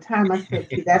all the time. I said,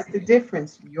 see, that's the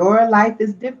difference. Your life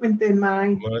is different than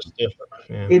mine. Much different.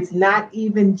 Yeah. It's not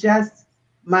even just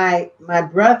my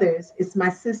brothers, it's my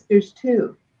sisters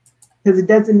too. Because it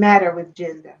doesn't matter with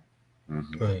gender.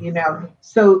 Right. You know,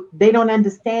 so they don't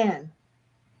understand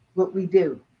what we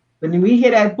do. When we hear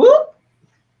that boop,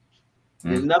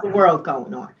 there's another world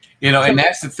going on. You know, and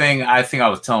that's the thing. I think I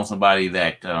was telling somebody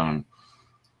that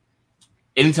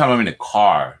anytime I'm in a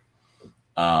car,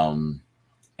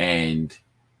 and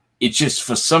it just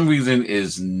for some reason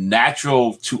is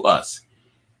natural to us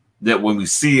that when we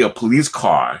see a police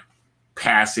car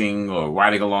passing or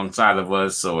riding alongside of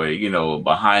us or, you know,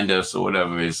 behind us or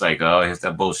whatever, it's like, oh, here's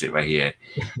that bullshit right here.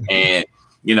 And,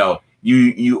 you know,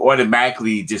 you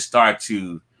automatically just start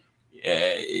to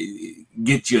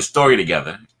get your story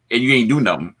together and you ain't do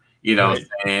nothing, you know what I'm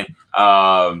saying?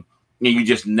 And you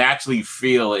just naturally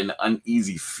feel an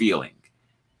uneasy feeling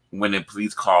when a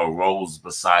police car rolls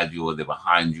beside you or they're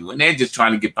behind you and they're just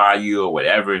trying to get by you or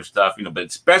whatever and stuff, you know, but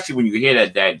especially when you hear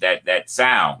that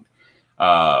sound,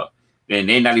 and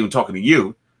they're not even talking to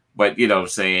you, but you know what I'm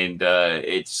saying,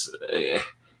 it's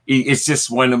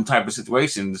just one of them type of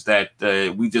situations that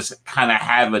we just kind of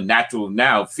have a natural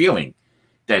now feeling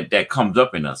that comes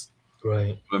up in us.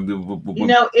 Right. You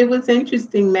know, it was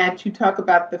interesting, Matt, you talk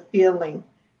about the feeling.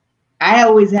 I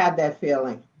always have that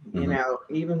feeling, you know,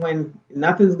 even when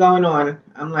nothing's going on,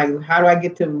 I'm like, how do I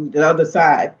get to the other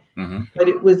side? But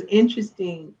it was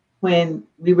interesting when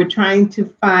we were trying to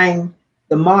find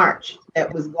the march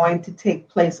that was going to take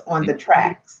place on the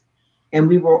tracks. And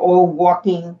we were all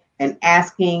walking and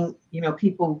asking,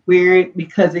 people where,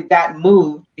 because it got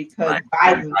moved because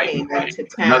Biden came into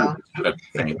town.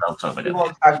 We won't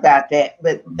talk about that,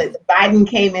 but Biden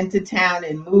came into town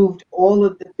and moved all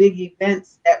of the big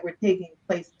events that were taking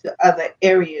place to other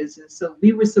areas. And so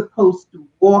we were supposed to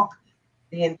walk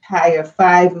the entire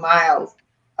 5 miles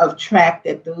of track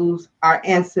that our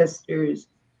ancestors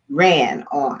ran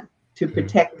on to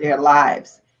protect their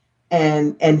lives,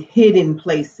 and hid in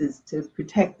places to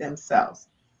protect themselves.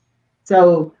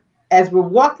 So as we're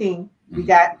walking, we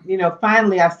got,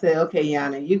 finally I said, okay,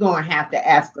 Jana, you're going to have to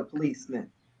ask a policeman.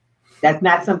 That's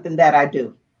not something that I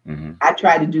do.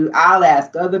 I'll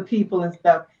ask other people and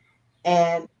stuff.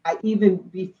 And I even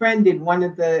befriended one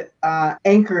of the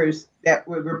anchors that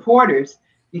were reporters,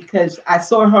 because I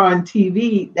saw her on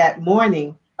TV that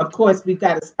morning. Of course, we've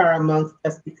got a star amongst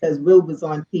us because Will was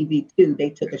on TV too. They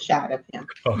took a shot of him.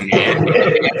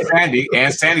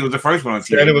 And Sandy was the first one on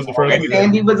TV. Sandy was the first one.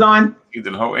 Sandy was on. He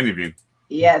did the whole interview.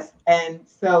 Yes, and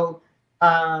so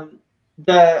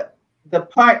the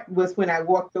part was when I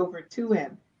walked over to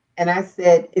him and I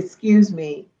said, "Excuse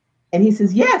me," and he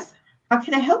says, "Yes, how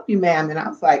can I help you, ma'am?" And I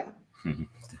was like,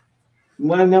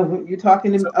 "Want to know what you're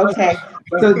talking to me?" Okay.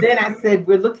 So then I said,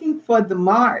 "We're looking for the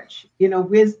march.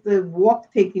 Where's the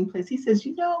walk taking place?" He says,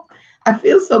 "I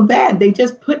feel so bad. They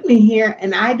just put me here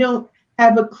and I don't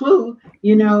have a clue.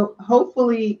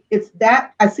 Hopefully it's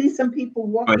that. I see some people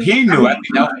walking." But he knew. I think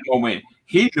that was the moment.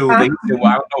 He knew that. He said,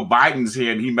 "Well, I don't know. Biden's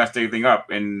here and he messed everything up,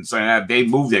 and so now they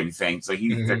moved everything." So he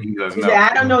doesn't know.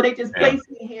 I don't know. They just placed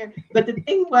me here. But the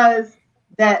thing was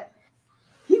that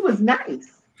he was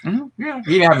nice. Yeah,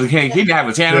 he didn't have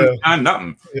a chance on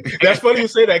nothing. That's funny you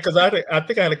say that, because I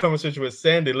think I had a conversation with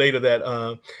Sandy later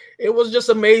that it was just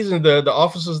amazing. The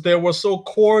officers there were so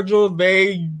cordial.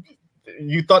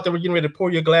 You thought they were getting ready to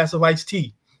pour you a glass of iced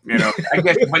tea. I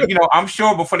guess, but I'm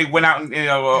sure before they went out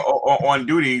on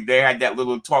duty, they had that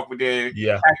little talk with their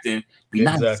captain. Be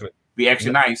nice, be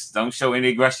extra nice. Don't show any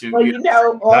aggression.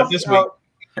 Well, also,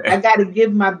 I got to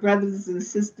give my brothers and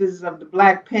sisters of the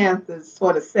Black Panthers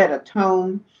sort of set a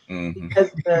tone,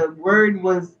 because the word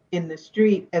was in the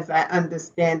street, as I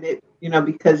understand it,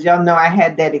 because y'all know I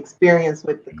had that experience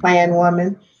with the Klan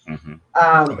woman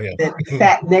that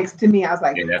sat next to me. I was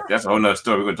like, that's a whole nother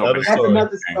story. We're going to talk about. That's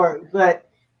another story. But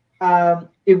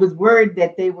it was word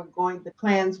that the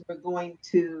Klans were going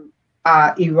to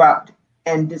erupt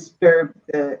and disturb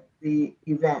the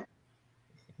event.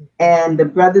 And the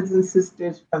brothers and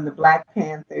sisters from the Black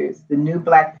Panthers, the new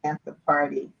Black Panther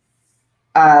Party,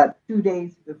 2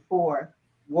 days before,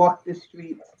 walked the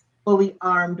streets fully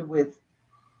armed with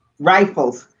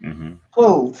rifles,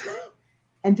 pulled,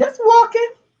 and just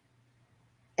walking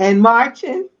and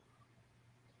marching.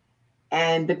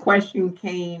 And the question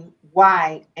came,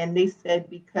 why? And they said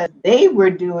because they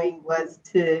were doing was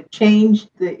to change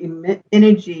the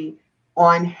energy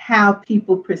on how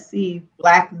people perceive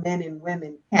Black men and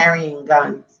women carrying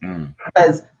guns,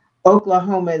 because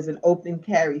Oklahoma is an open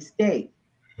carry state.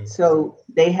 So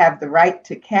they have the right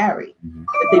to carry,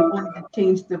 but they wanted to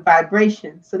change the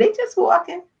vibration. So they just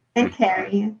walking and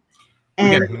carrying.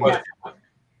 And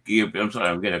I'm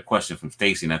sorry, we get a question from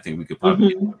Stacy, and I think we could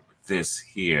probably get this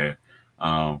here.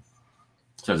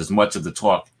 Because as much of the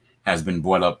talk has been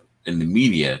brought up in the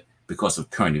media because of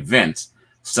current events,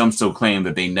 some still claim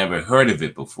that they never heard of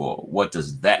it before. What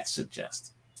does that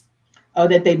suggest? Oh,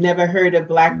 that they've never heard of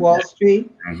Black Wall Street?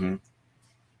 I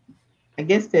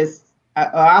guess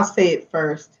I'll say it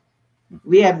first.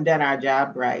 We haven't done our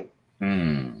job right.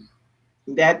 I'm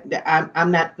not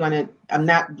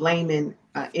blaming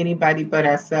anybody but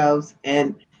ourselves.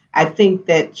 And I think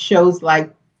that shows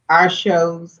like our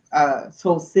shows,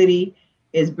 Soul City,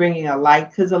 is bringing a light,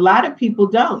 because a lot of people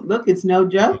don't. Look, it's no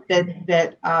joke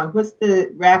that what's the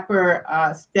rapper,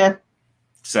 Seth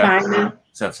Simon?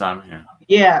 Seth Simon, yeah.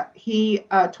 Yeah, he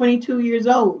 22 years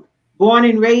old, born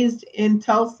and raised in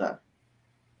Tulsa,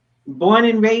 born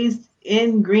and raised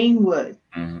in Greenwood.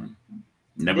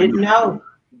 Didn't know.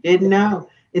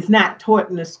 It's not taught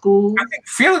in the school. I think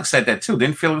Felix said that too.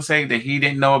 Didn't Felix say that he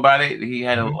didn't know about it? He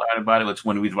had a lot about it. That's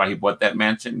one reason why he bought that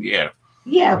mansion.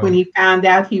 Yeah, when he found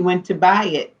out, he went to buy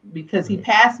it because he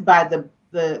passed by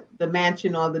the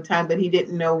mansion all the time, but he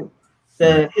didn't know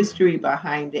the history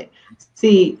behind it.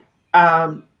 See,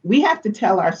 we have to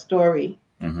tell our story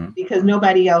because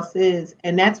nobody else is.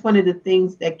 And that's one of the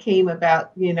things that came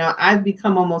about. I've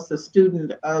become almost a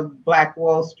student of Black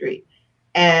Wall Street.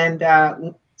 And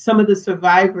some of the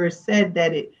survivors said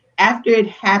that after it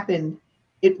happened,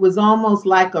 it was almost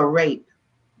like a rape.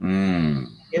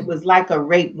 It was like a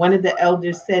rape. One of the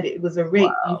elders said it was a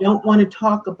rape. Wow. You don't want to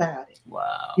talk about it.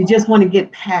 Wow. You just want to get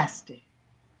past it.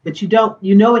 but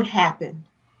you know it happened,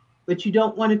 but you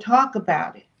don't want to talk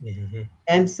about it. Mm-hmm.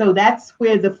 And so that's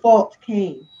where the fault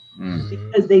came, Mm-hmm.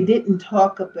 because they didn't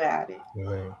talk about it.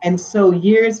 Right. And so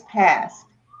years passed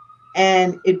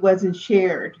and it wasn't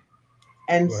shared.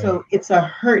 And Right. so it's a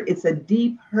hurt, it's a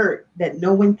deep hurt that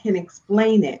no one can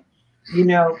explain it. You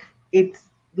know, it's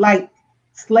like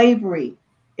slavery.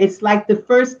 It's like the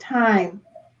first time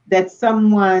that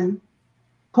someone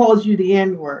calls you the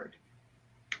N-word,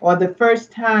 or the first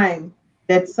time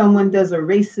that someone does a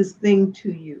racist thing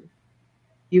to you.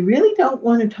 You really don't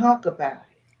want to talk about it.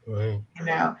 Right. You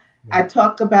know, I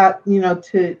talk about, you know,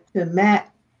 to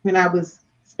Matt when I was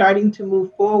starting to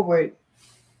move forward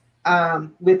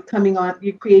with coming on,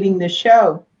 you're creating the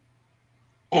show.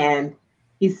 And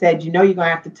he said, you know, you're going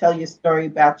to have to tell your story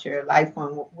about your life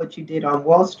on what you did on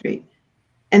Wall Street.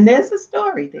 And there's a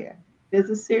story there. There's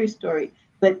a serious story.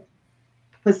 But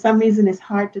for some reason, it's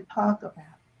hard to talk about.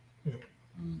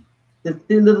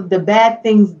 The bad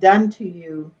things done to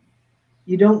you,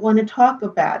 you don't want to talk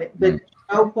about it. But you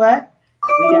know what?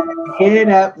 We got to get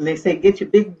up, and they say, get your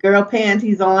big girl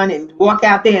panties on and walk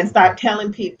out there and start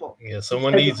telling people. Yeah,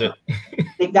 someone needs it.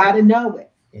 They got to know it.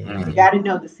 Mm-hmm. They got to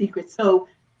know the secret. So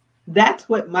that's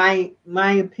what my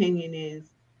opinion is.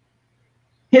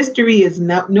 History is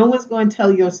no one's going to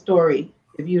tell your story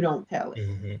if you don't tell it.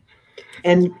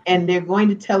 Mm-hmm. And they're going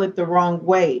to tell it the wrong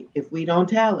way if we don't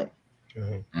tell it.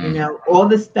 Mm-hmm. You know, all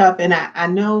the stuff. And I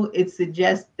know it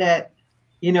suggests that,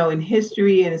 you know, in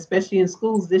history and especially in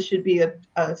schools, this should be a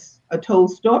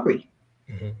told story.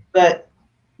 Mm-hmm. But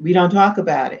we don't talk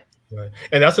about it. Right.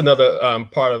 And that's another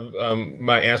part of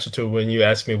my answer to when you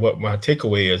asked me what my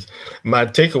takeaway is. My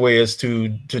takeaway is to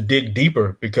dig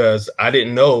deeper, because I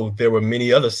didn't know there were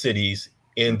many other cities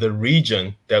in the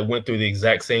region that went through the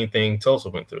exact same thing Tulsa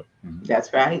went through.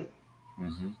 That's right.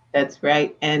 Mm-hmm. That's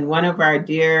right. And one of our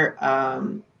dear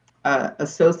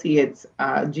associates,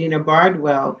 Gina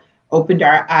Bardwell, opened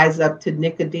our eyes up to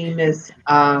Nicodemus,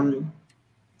 Kansas,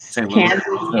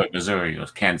 Missouri,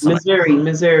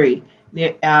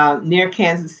 near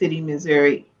Kansas City,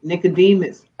 Missouri.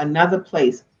 Nicodemus, another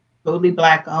place, totally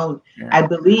Black owned. Yeah. I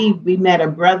believe we met a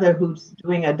brother who's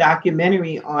doing a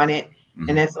documentary on it,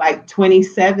 and it's like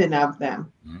 27 of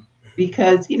them.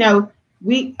 Because, you know,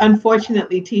 we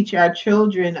unfortunately teach our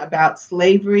children about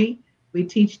slavery. We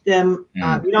teach them,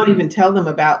 we don't even tell them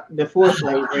about before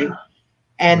slavery.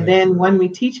 And then when we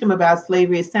teach them about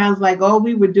slavery, it sounds like all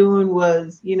we were doing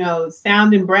was, you know,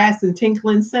 sounding brass and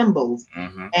tinkling cymbals.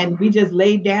 And we just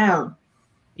laid down.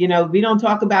 You know, we don't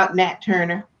talk about Nat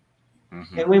Turner.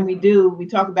 And when we do, we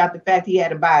talk about the fact he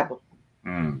had a Bible.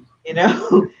 You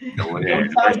know, we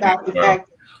don't talk about the fact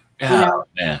that,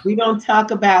 you know, we don't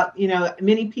talk about, you know,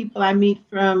 many people I meet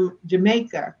from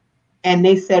Jamaica, and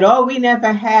they said, oh, we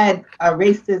never had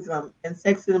racism and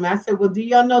sexism. I said, well, do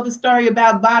y'all know the story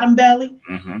about Bottom Belly?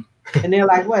 And they're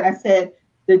like, what? I said,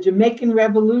 the Jamaican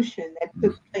Revolution that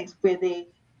took place, where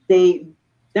they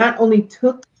not only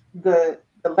took the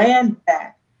land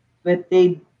back, but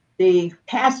they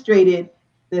castrated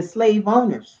the slave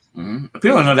owners.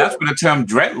 People know that's where the term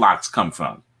dreadlocks come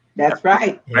from. That's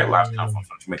right. Dreadlocks come from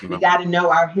Jamaican. We got to know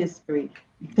our history,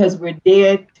 because we're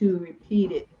there to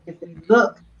repeat it. If we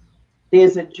look,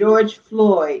 there's a George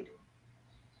Floyd,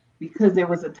 because there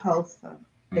was a Tulsa.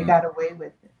 They got away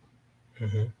with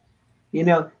it. You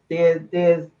know,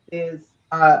 there's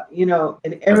you know,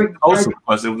 an Eric Tulsa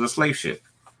because it was a slave ship.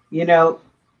 You know,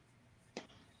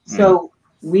 so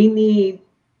we need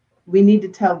to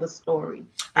tell the story.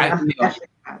 And I'm passionate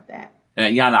about that.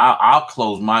 And Jana, I'll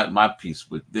close my piece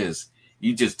with this.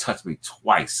 You just touched me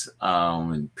twice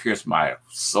and pierced my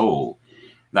soul.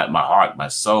 Not my heart, my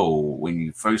soul, when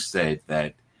you first said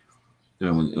that,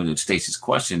 when Stacey's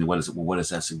question, what does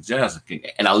that suggest?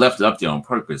 And I left it up there on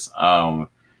purpose,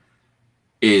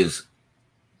 is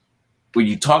when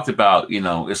you talked about, you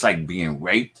know, it's like being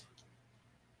raped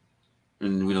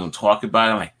and we don't talk about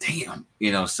it. I'm like, damn,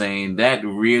 you know, saying that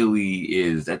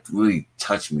really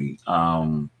touched me,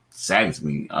 saddens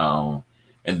me. And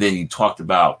then you talked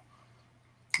about,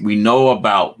 we know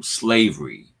about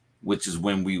slavery, which is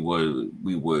when we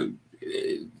were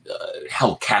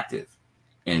held captive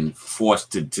and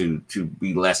forced to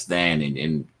be less than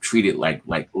and treated like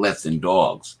less than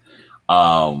dogs.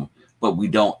 But we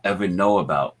don't ever know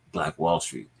about Black Wall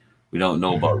Street. We don't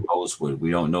know about Rosewood.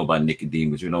 We don't know about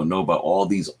Nicodemus. We don't know about all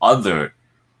these other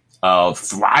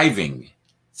thriving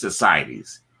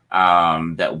societies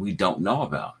that we don't know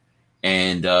about.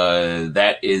 And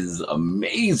that is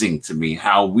amazing to me,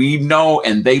 how we know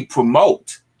and they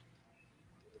promote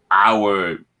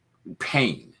our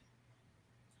pain,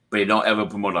 but they don't ever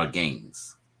promote our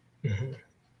gains.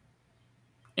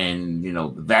 And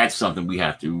that's something we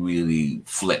have to really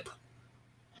flip.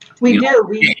 We do.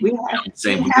 We have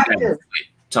to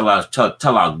tell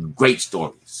our great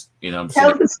stories.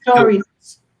 Tell the stories.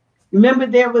 Remember,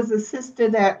 there was a sister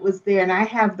that was there, and I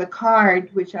have the card,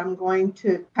 which I'm going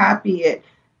to copy it,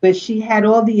 but she had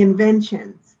all the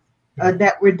inventions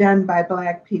that were done by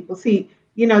Black people. See,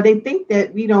 they think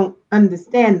that we don't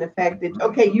understand the fact that,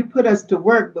 okay, you put us to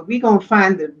work, but we're going to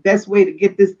find the best way to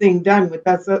get this thing done with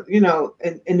us,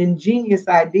 and ingenious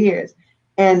ideas.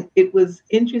 And it was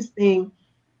interesting.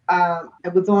 I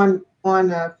was on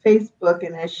Facebook,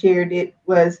 and I shared it,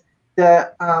 was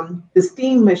the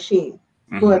steam machine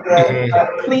for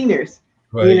the cleaners,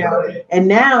 right. And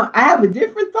now I have a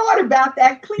different thought about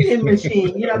that cleaning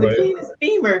machine, the cleaning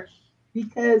steamer,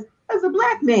 because as a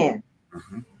Black man,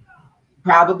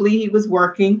 probably he was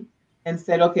working and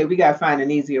said, okay, we got to find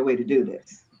an easier way to do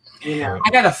this. I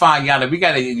got to find, Jana,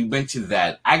 you mentioned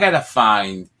that.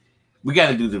 We got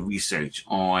to do the research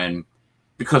on,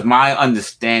 because my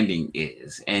understanding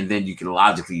is, and then you can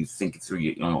logically think it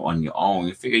through on your own.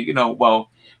 You figure,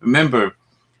 well, remember,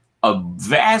 a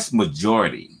vast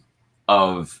majority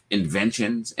of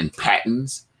inventions and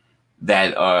patents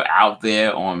that are out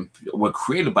there were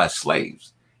created by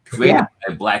slaves, created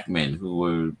by Black men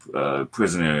who were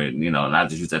prisoner, not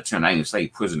to use that term, I even say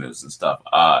prisoners and stuff.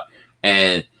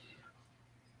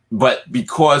 But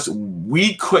because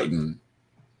we couldn't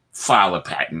file a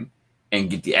patent and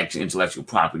get the extra intellectual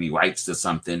property rights to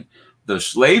something, the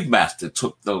slave master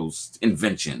took those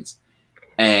inventions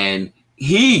and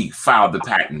he filed the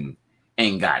patent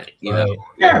and got it,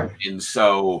 And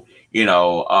so,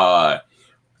 I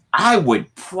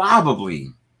would probably,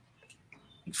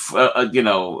 from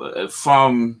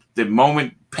the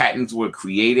moment patents were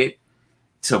created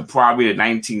to probably the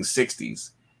 1960s,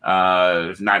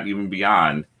 if not even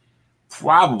beyond,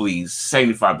 probably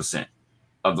 75%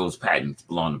 of those patents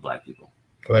belong to Black people.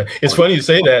 Right. It's funny you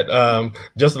say that.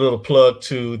 Just a little plug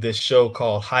to this show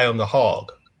called High on the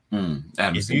Hog.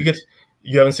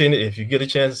 You haven't seen it, if you get a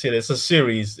chance to see it, it's a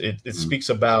series. It speaks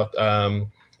about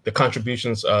the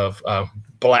contributions of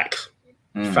Black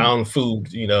found food,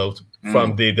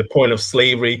 from the point of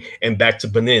slavery and back to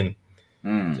Benin.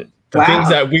 The things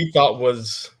that we thought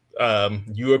was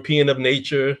European of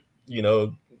nature,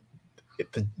 the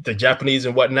Japanese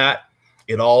and whatnot,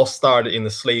 it all started in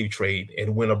the slave trade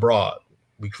and went abroad.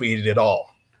 We created it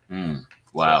all.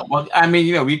 Wow. Well, I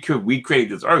mean, we created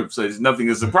this earth, so there's nothing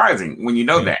is surprising when you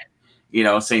know that.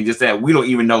 Saying just that we don't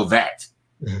even know that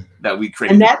we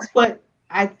created. And that's what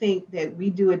I think, that we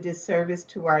do a disservice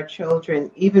to our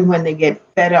children, even when they get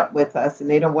fed up with us and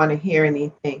they don't want to hear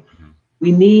anything.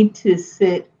 We need to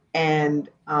sit and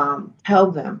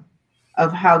tell them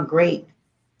of how great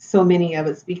so many of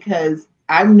us, because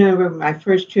I remember my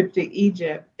first trip to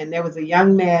Egypt, and there was a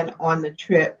young man on the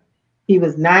trip. He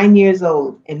was 9 years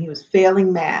old and he was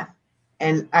failing math.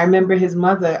 And I remember his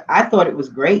mother, I thought it was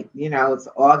great. It's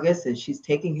August and she's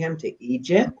taking him to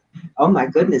Egypt. Oh my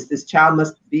goodness, this child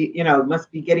must be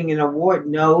getting an award.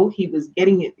 No, he was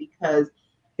getting it because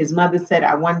his mother said,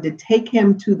 I wanted to take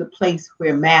him to the place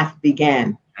where math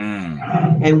began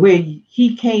and where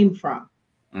he came from.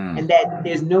 And that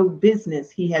there's no business,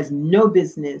 he has no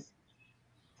business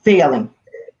failing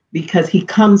because he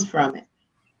comes from it.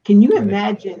 Can you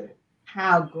imagine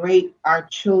how great our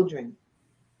children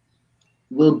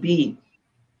will be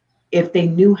if they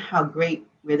knew how great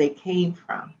where they came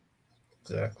from?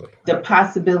 Exactly. The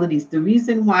possibilities. The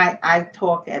reason why I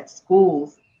talk at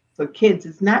schools for kids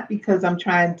is not because I'm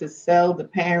trying to sell the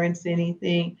parents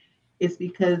anything. It's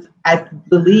because I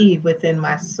believe within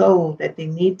my soul that they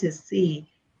need to see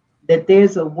that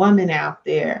there's a woman out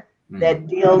there that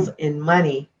deals in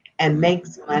money and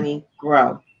makes money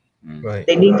grow. Right.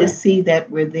 They need to see that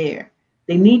we're there.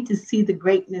 They need to see the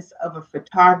greatness of a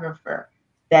photographer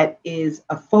that is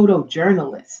a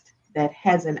photojournalist, that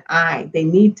has an eye. They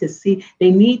need to see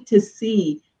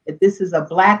that this is a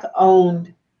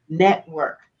Black-owned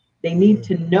network. They need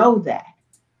to know that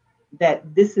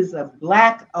this is a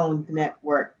Black-owned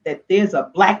network, that there's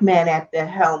a Black man at the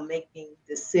helm making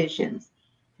decisions.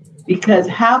 Because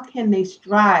how can they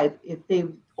strive if they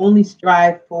only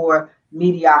strive for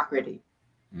mediocrity?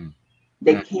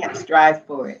 They can't strive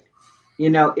for it.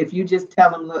 If you just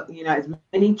tell them, look, as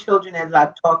many children as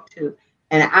I've talked to,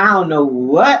 and I don't know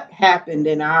what happened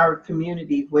in our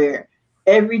community where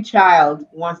every child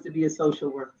wants to be a social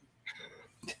worker.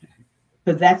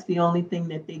 Because that's the only thing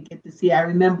that they get to see. I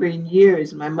remember in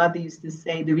years, my mother used to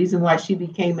say the reason why she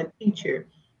became a teacher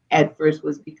at first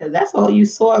was because that's all you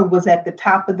saw was at the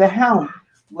top of the helm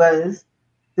was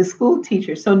the school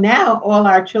teacher. So now all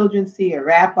our children see a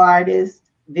rap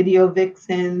artist, video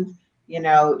vixens,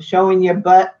 showing your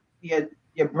butt, your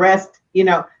breast,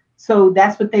 So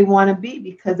that's what they want to be,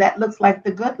 because that looks like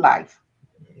the good life.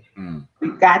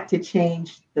 We've got to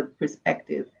change the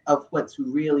perspective of what's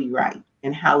really right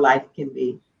and how life can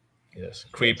be. Yes,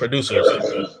 create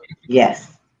producers.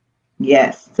 Yes.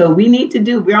 So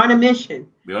we're on a mission.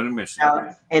 We're on a mission.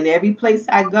 And every place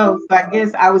I go, so I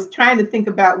guess I was trying to think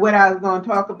about what I was going to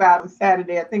talk about on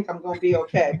Saturday. I think I'm going to be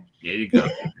okay. There you go.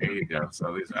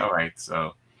 So it's all right.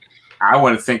 So I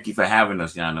want to thank you for having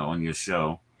us, Jana, on your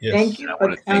show. Yes. Thank you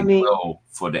for coming. Thank Will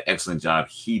for the excellent job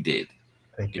he did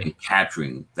in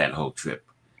capturing that whole trip.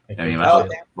 I mean, I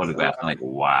photographs, I'm like,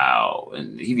 wow.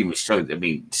 And he didn't even show,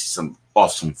 some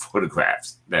awesome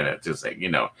photographs that are just like,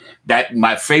 that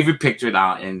my favorite picture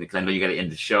now, and because I know you got to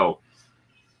end the show.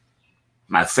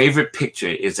 My favorite picture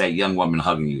is that young woman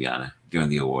hugging you, Jana, during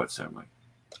the award ceremony.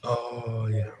 Oh,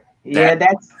 yeah.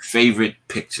 That's favorite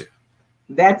picture.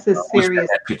 That's a serious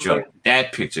picture.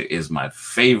 That picture is my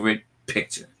favorite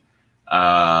picture.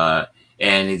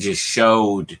 And it just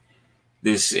showed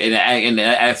this, and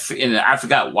I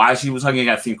forgot why she was hugging.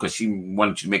 I think because she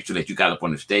wanted to make sure that you got up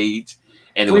on the stage.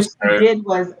 And what she did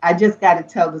was, I just got to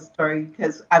tell the story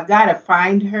because I've got to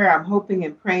find her. I'm hoping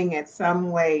and praying at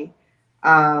some way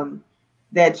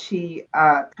that she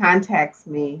contacts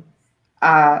me,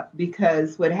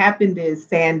 because what happened is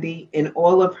Sandy, in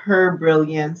all of her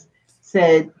brilliance,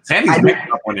 said, Sandy's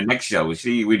up on the next show. We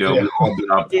all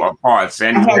do our part. She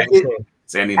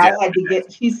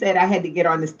said I had to get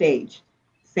on the stage.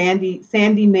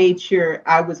 Sandy made sure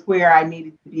I was where I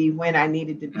needed to be when I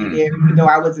needed to be there, even though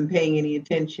I wasn't paying any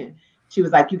attention. She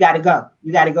was like, you got to go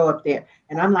up there.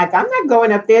 And I'm like, I'm not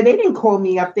going up there. They didn't call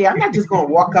me up there. I'm not just going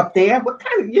to walk up there. What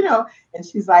kind of, and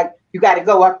she's like, you got to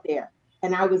go up there.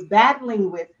 And I was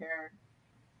battling with her.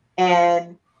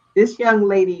 And this young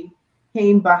lady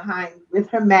came behind with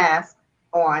her mask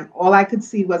on. All I could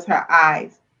see was her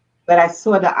eyes, but I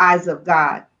saw the eyes of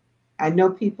God. I know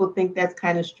people think that's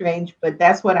kind of strange, but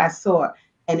that's what I saw.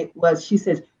 And it was, she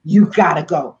says, you gotta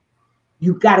go.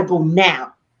 You gotta go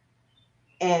now.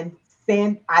 And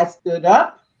I stood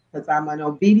up because I'm an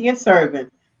obedient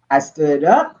servant. I stood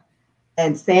up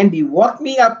and Sandy walked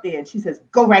me up there and she says,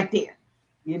 go right there,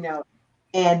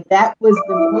 And that was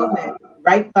the moment.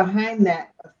 Right behind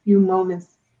that, a few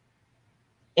moments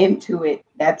into it,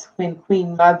 that's when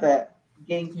Queen Mother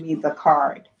gave me the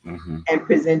card and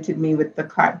presented me with the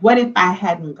card. What if I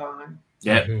hadn't gone?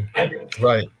 Yeah.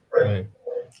 Right.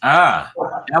 That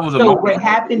was so what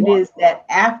happened is that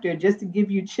after, just to give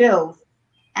you chills,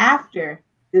 after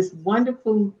this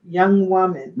wonderful young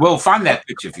woman. Well, find that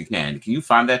picture if you can. Can you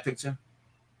find that picture?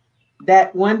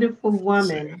 That wonderful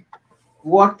woman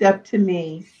walked up to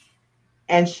me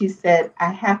and she said,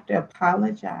 I have to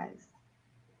apologize.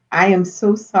 I am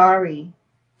so sorry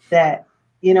that,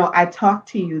 I talked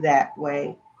to you that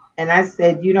way. And I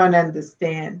said, you don't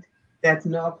understand. That's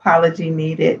no apology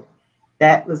needed.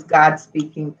 That was God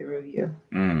speaking through you.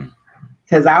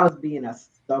 Because I was being a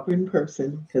stubborn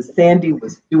person, because Sandy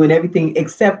was doing everything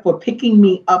except for picking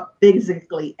me up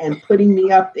physically and putting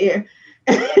me up there.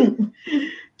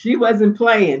 She wasn't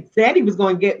playing. Sandy was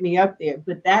going to get me up there.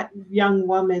 But that young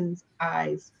woman's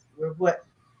eyes were what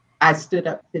I stood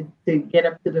up to get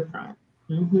up to the front.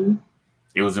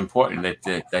 It was important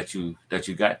that you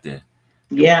got there.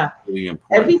 Yeah. Really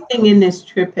important. Everything in this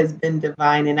trip has been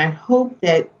divine, and I hope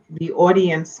that the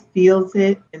audience feels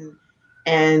it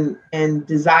and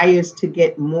desires to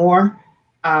get more,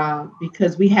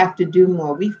 because we have to do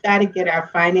more. We've got to get our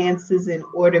finances in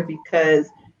order, because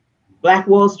Black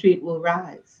Wall Street will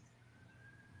rise.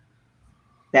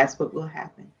 That's what will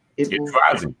happen. It's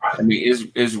rising. I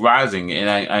mean, it's rising, and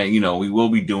I we will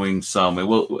be doing some. It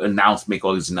will make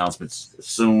all these announcements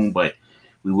soon, but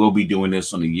we will be doing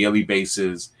this on a yearly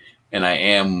basis.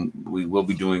 And we will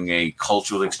be doing a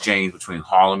cultural exchange between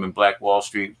Harlem and Black Wall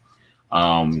Street.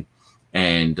 And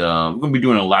we're going to be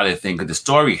doing a lot of things, because the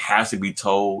story has to be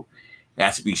told. It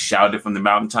has to be shouted from the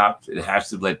mountaintops. It has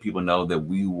to let people know that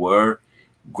we were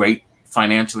great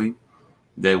financially.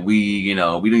 That we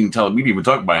didn't even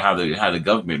talk about how the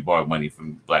government borrowed money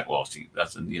from Black Wall Street.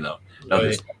 That's right.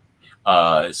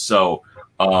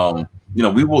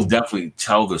 We will definitely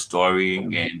tell the story,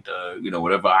 and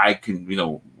whatever I can,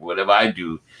 whatever I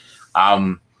do,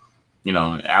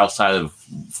 outside of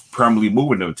permanently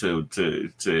moving them to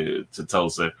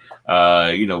Tulsa,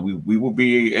 we will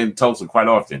be in Tulsa quite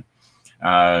often,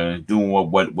 doing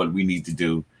what we need to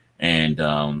do, and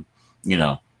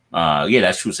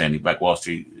that's true, Sandy. Black Wall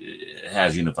Street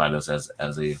has unified us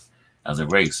as a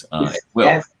race.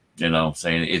 Yes.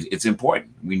 Saying it's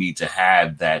important. We need to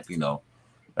have that,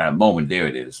 that moment. There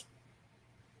it is.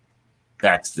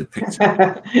 That's the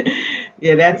picture.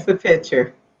 Yeah, that's the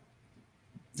picture.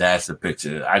 That's the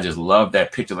picture. I just love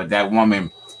that picture. Like that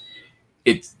woman,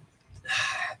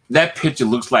 that picture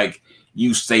looks like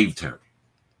you saved her.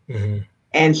 Mm-hmm.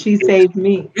 And she saved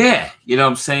me. Yeah, you know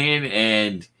what I'm saying?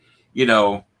 And you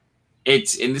know,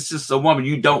 this is a woman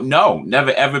you don't know,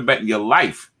 never ever met in your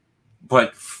life,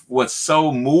 but was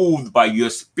so moved by your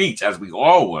speech, as we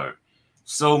all were,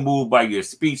 so moved by your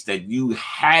speech that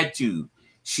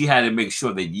she had to make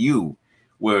sure that you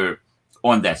were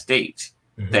on that stage,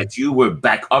 that you were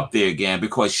back up there again,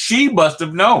 because she must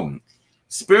have known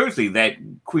spiritually that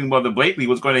Queen Mother Blakely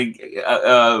was going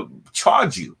to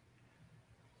charge you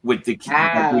with the key.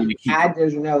 I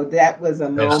just know that was a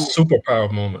moment. A super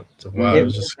powerful moment. Wow, it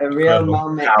was just a real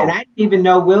moment. And I didn't even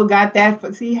know Will got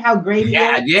that. See how great he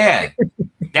is? Yeah.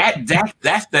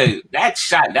 that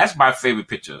shot. That's my favorite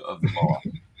picture of them all.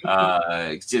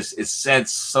 It said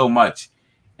so much,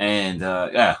 and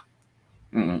yeah.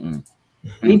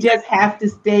 We just have to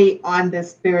stay on the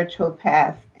spiritual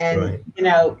path, and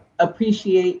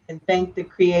appreciate and thank the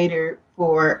Creator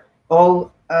for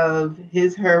all of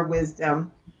her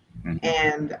wisdom,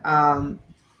 and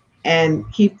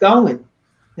keep going,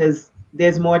 because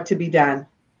there's more to be done.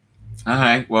 All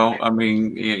right. Well, I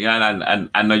mean,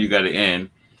 I know you got to end.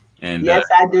 And yes,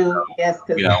 I do. Yes,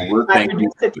 because my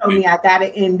producer told me I got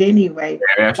to end anyway.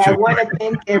 Yeah, I want to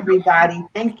thank everybody.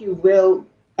 Thank you, Will.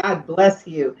 God bless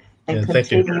you, and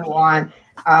continue on.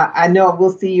 I know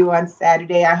we'll see you on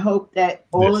Saturday. I hope that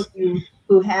all of you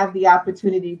who have the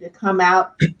opportunity to come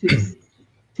out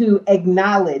to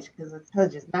acknowledge, because I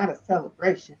told you it's not a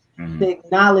celebration, to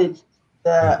acknowledge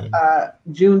the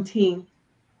Juneteenth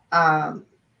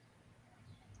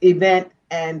event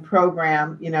and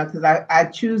program, because I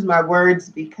choose my words,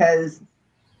 because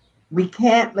we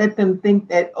can't let them think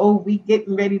that, we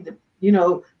getting ready to,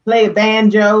 play a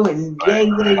banjo and yay,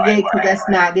 because that's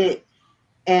not it.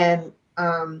 And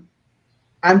I'm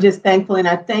just thankful, and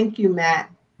I thank you,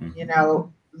 Matt.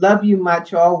 Love you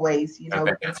much always,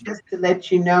 just to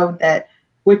let you know that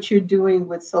what you're doing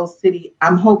with Soul City,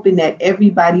 I'm hoping that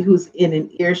everybody who's in an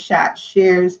earshot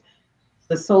shares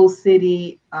the Soul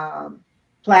City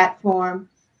platform.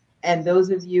 And those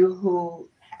of you who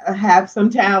have some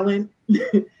talent,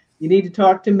 you need to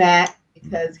talk to Matt,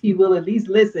 because he will at least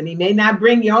listen. He may not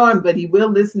bring you on, but he will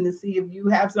listen to see if you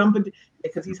have something,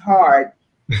 because he's hard.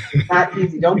 It's not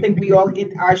easy. Don't think we all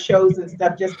get our shows and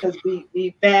stuff just because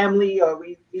we family or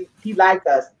he like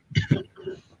us.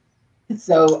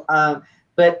 So,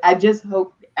 but I just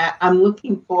hope, I'm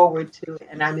looking forward to it,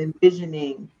 and I'm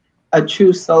envisioning a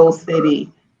true Soul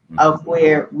City of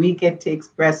where we get to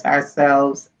express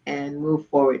ourselves and move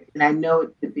forward. And I know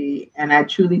it to be. And I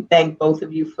truly thank both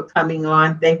of you for coming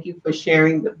on. Thank you for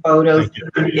sharing the photos.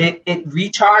 It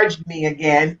recharged me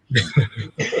again.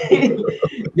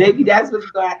 Maybe that's what's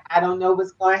going. I don't know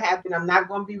what's going to happen. I'm not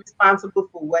going to be responsible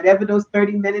for whatever those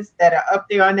 30 minutes that are up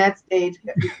there on that stage.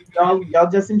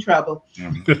 Y'all just in trouble.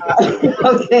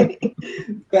 Okay,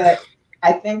 but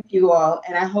I thank you all,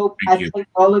 and I thank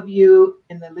all of you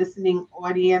in the listening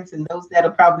audience, and those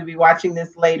that'll probably be watching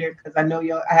this later, because I know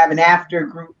I have an after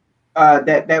group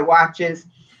that watches.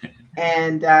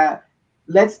 And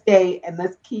let's stay and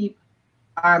let's keep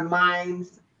our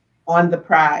minds on the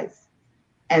prize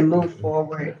and move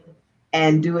forward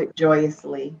and do it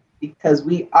joyously, because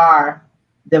we are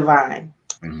divine.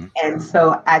 And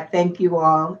so I thank you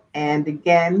all, and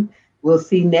again, we'll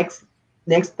see next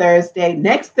Thursday.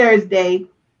 Next Thursday,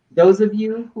 those of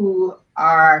you who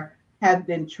have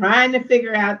been trying to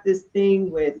figure out this thing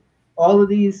with all of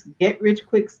these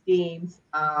get-rich-quick schemes,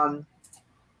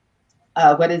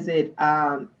 what is it?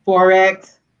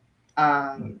 Forex,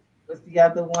 what's the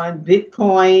other one?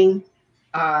 Bitcoin.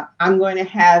 I'm going to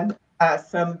have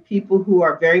some people who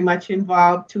are very much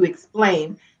involved to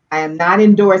explain. I am not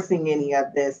endorsing any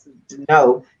of this,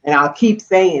 no, and I'll keep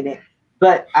saying it.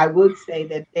 But I would say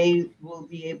that they will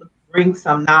be able to bring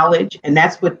some knowledge, and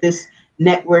that's what this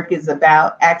network is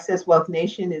about. Access Wealth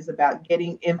Nation is about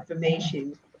getting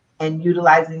information and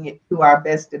utilizing it to our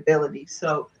best ability.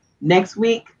 So next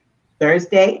week,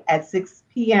 Thursday at 6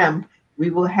 p.m., we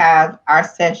will have our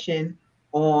session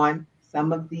on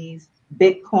some of these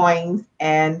Bitcoins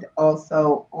and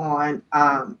also on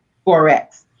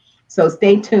Forex. So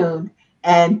stay tuned,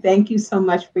 and thank you so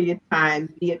much for your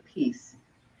time. Be at peace.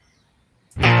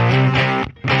 She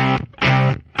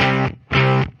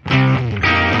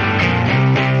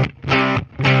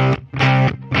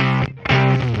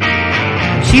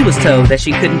was told that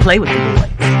she couldn't play with the boys.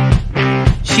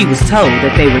 She was told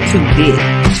that they were too big,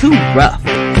 too rough,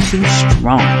 too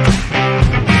strong.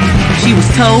 She was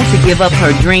told to give up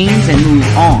her dreams and move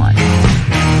on.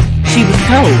 She was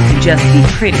told to just be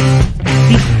pretty,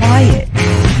 be quiet,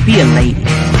 be a lady.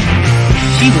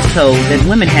 She was told that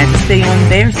women had to stay on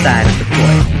their side of the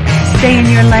court, stay in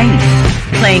your lane.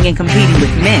 Playing and competing with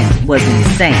men was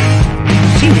insane.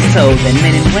 She was told that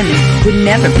men and women would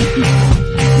never be equal.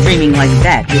 Dreaming like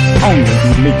that would only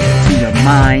be lethal to your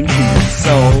mind, to your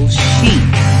soul. She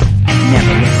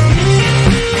never listened.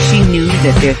 She knew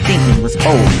that their thinking was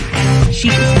old. She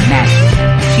was magic.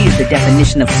 She is the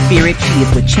definition of spirit. She is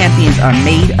what champions are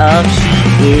made of.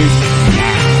 She is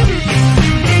now.